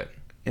you do it.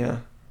 Yeah.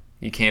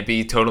 You can't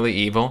be totally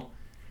evil,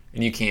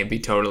 and you can't be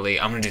totally,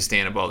 I'm going to do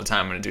stand-up all the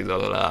time. I'm going to do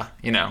blah.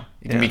 You know,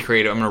 you can be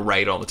creative. I'm going to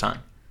write all the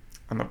time.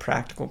 I'm a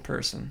practical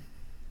person.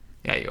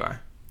 Yeah, you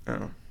are.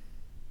 Oh.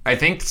 I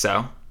think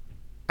so.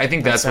 I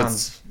think That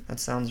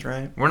sounds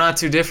right. We're not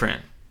too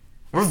different.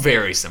 We're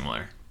very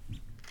similar.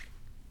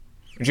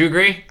 Would you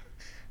agree?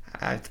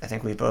 I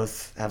think we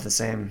both have the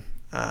same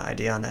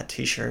idea on that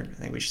T-shirt. I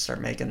think we should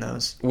start making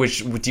those.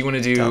 Which do you want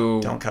to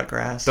do? Don't cut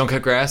grass. Don't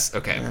cut grass?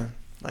 Okay. Yeah,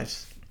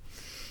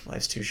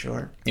 life's too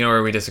short. You know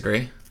where we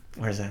disagree?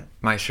 Where's that?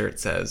 My shirt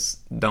says,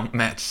 don't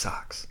match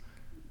socks.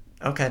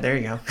 Okay, there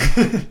you go.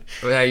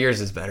 Well, yeah,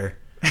 yours is better.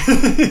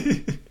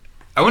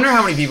 I wonder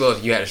how many people,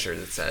 if you had a shirt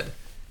that said,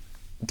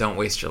 don't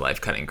waste your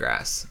life cutting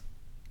grass.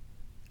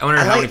 I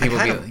wonder how many people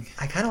would be like...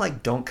 I kind of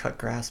like don't cut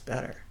grass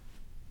better.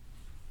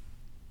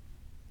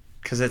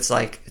 Because it's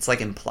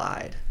like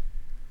implied.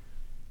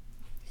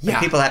 Yeah.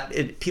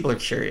 Like people are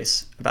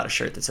curious about a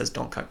shirt that says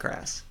don't cut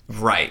grass.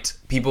 Right.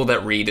 People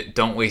that read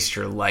don't waste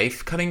your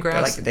life cutting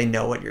grass. They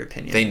know what your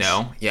opinion is. They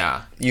know,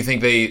 yeah. You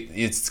think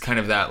it's kind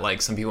of that,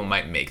 like, some people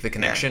might make the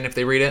connection if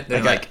they read it.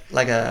 They're like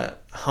a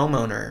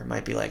homeowner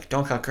might be like,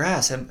 don't cut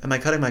grass. Am I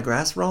cutting my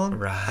grass wrong?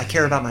 Right. I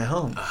care about my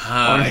home.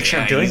 I want to make sure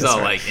I'm doing he's this all,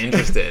 right. like,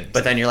 interested.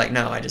 But then you're like,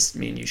 no, I just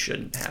mean you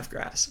shouldn't have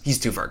grass. He's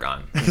too far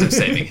gone. I'm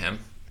saving him.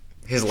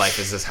 His life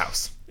is his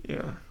house.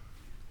 Yeah.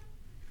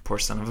 Poor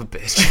son of a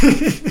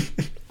bitch.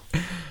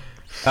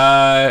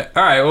 All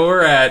right, well,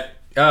 we're at...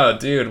 Oh,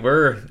 dude,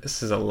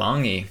 this is a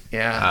longie.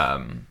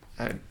 Yeah.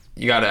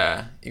 You got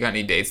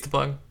any dates to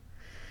plug?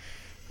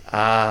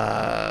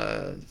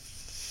 I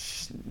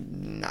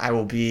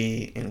will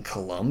be in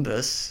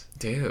Columbus,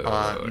 Dude.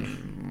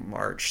 on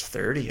March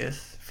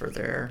 30th for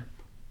their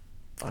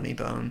Funny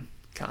Bone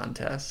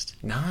contest.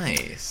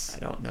 Nice. I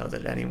don't know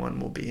that anyone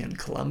will be in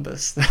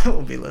Columbus that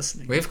will be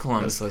listening. We have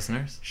Columbus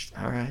listeners.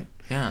 All right,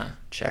 Yeah.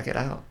 check it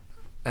out.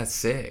 That's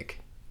sick.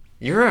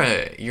 You're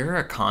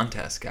a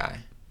contest guy.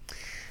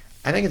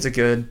 I think it's a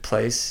good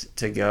place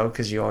to go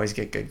because you always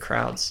get good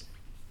crowds.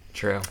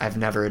 True. I've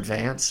never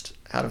advanced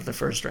out of the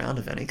first round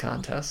of any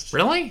contest.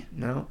 Really?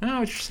 No. No,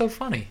 you're so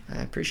funny.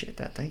 I appreciate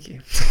that. Thank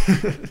you.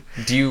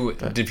 Do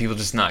people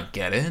just not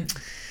get it?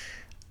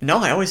 No,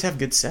 I always have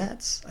good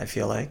sets, I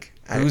feel like.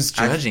 Who's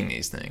judging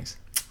these things?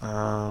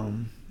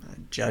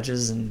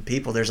 Judges and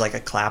people. There's like a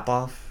clap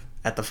off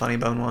at the Funny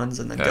Bone ones,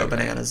 and then Go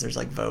Bananas. There's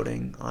like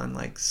voting on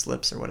like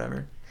slips or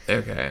whatever.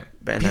 Okay.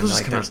 And people then, just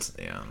like, come out.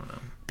 Yeah, I don't know.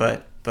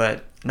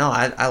 But no,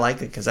 I like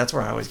it because that's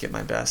where I always get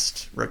my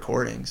best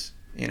recordings.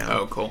 You know.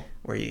 Oh, cool.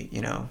 Where you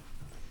can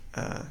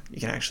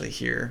actually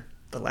hear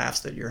the laughs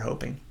that you're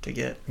hoping to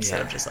get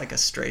instead of just like a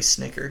stray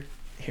snicker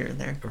here and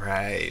there.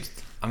 Right.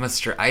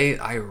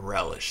 I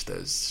relish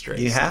those stray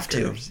You have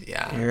snickers. to.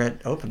 Yeah. You're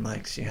at open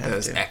mics. You have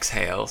Those to.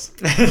 exhales.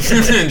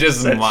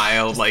 Just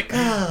mild. Like,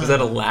 was that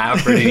a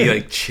laugh or did he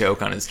like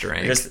choke on his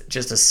drink?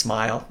 Just a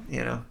smile,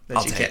 that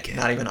I'll you take get, it.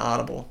 not even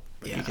audible.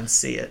 But Yeah. you can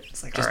see it.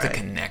 It's like, Just all the right.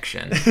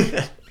 connection.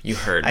 You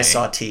heard me. I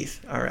saw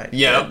teeth. All right.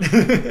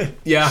 Yep.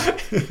 Yeah.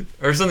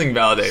 Or something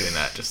validating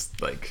that.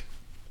 Just like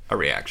a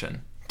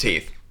reaction.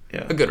 Teeth.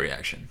 Yeah. A good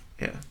reaction.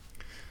 Yeah.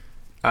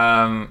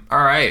 All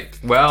right.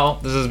 Well,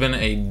 this has been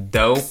a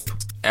dope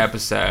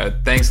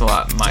episode. Thanks a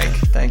lot, Mike.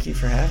 Thank you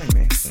for having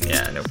me.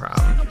 Yeah, no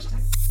problem.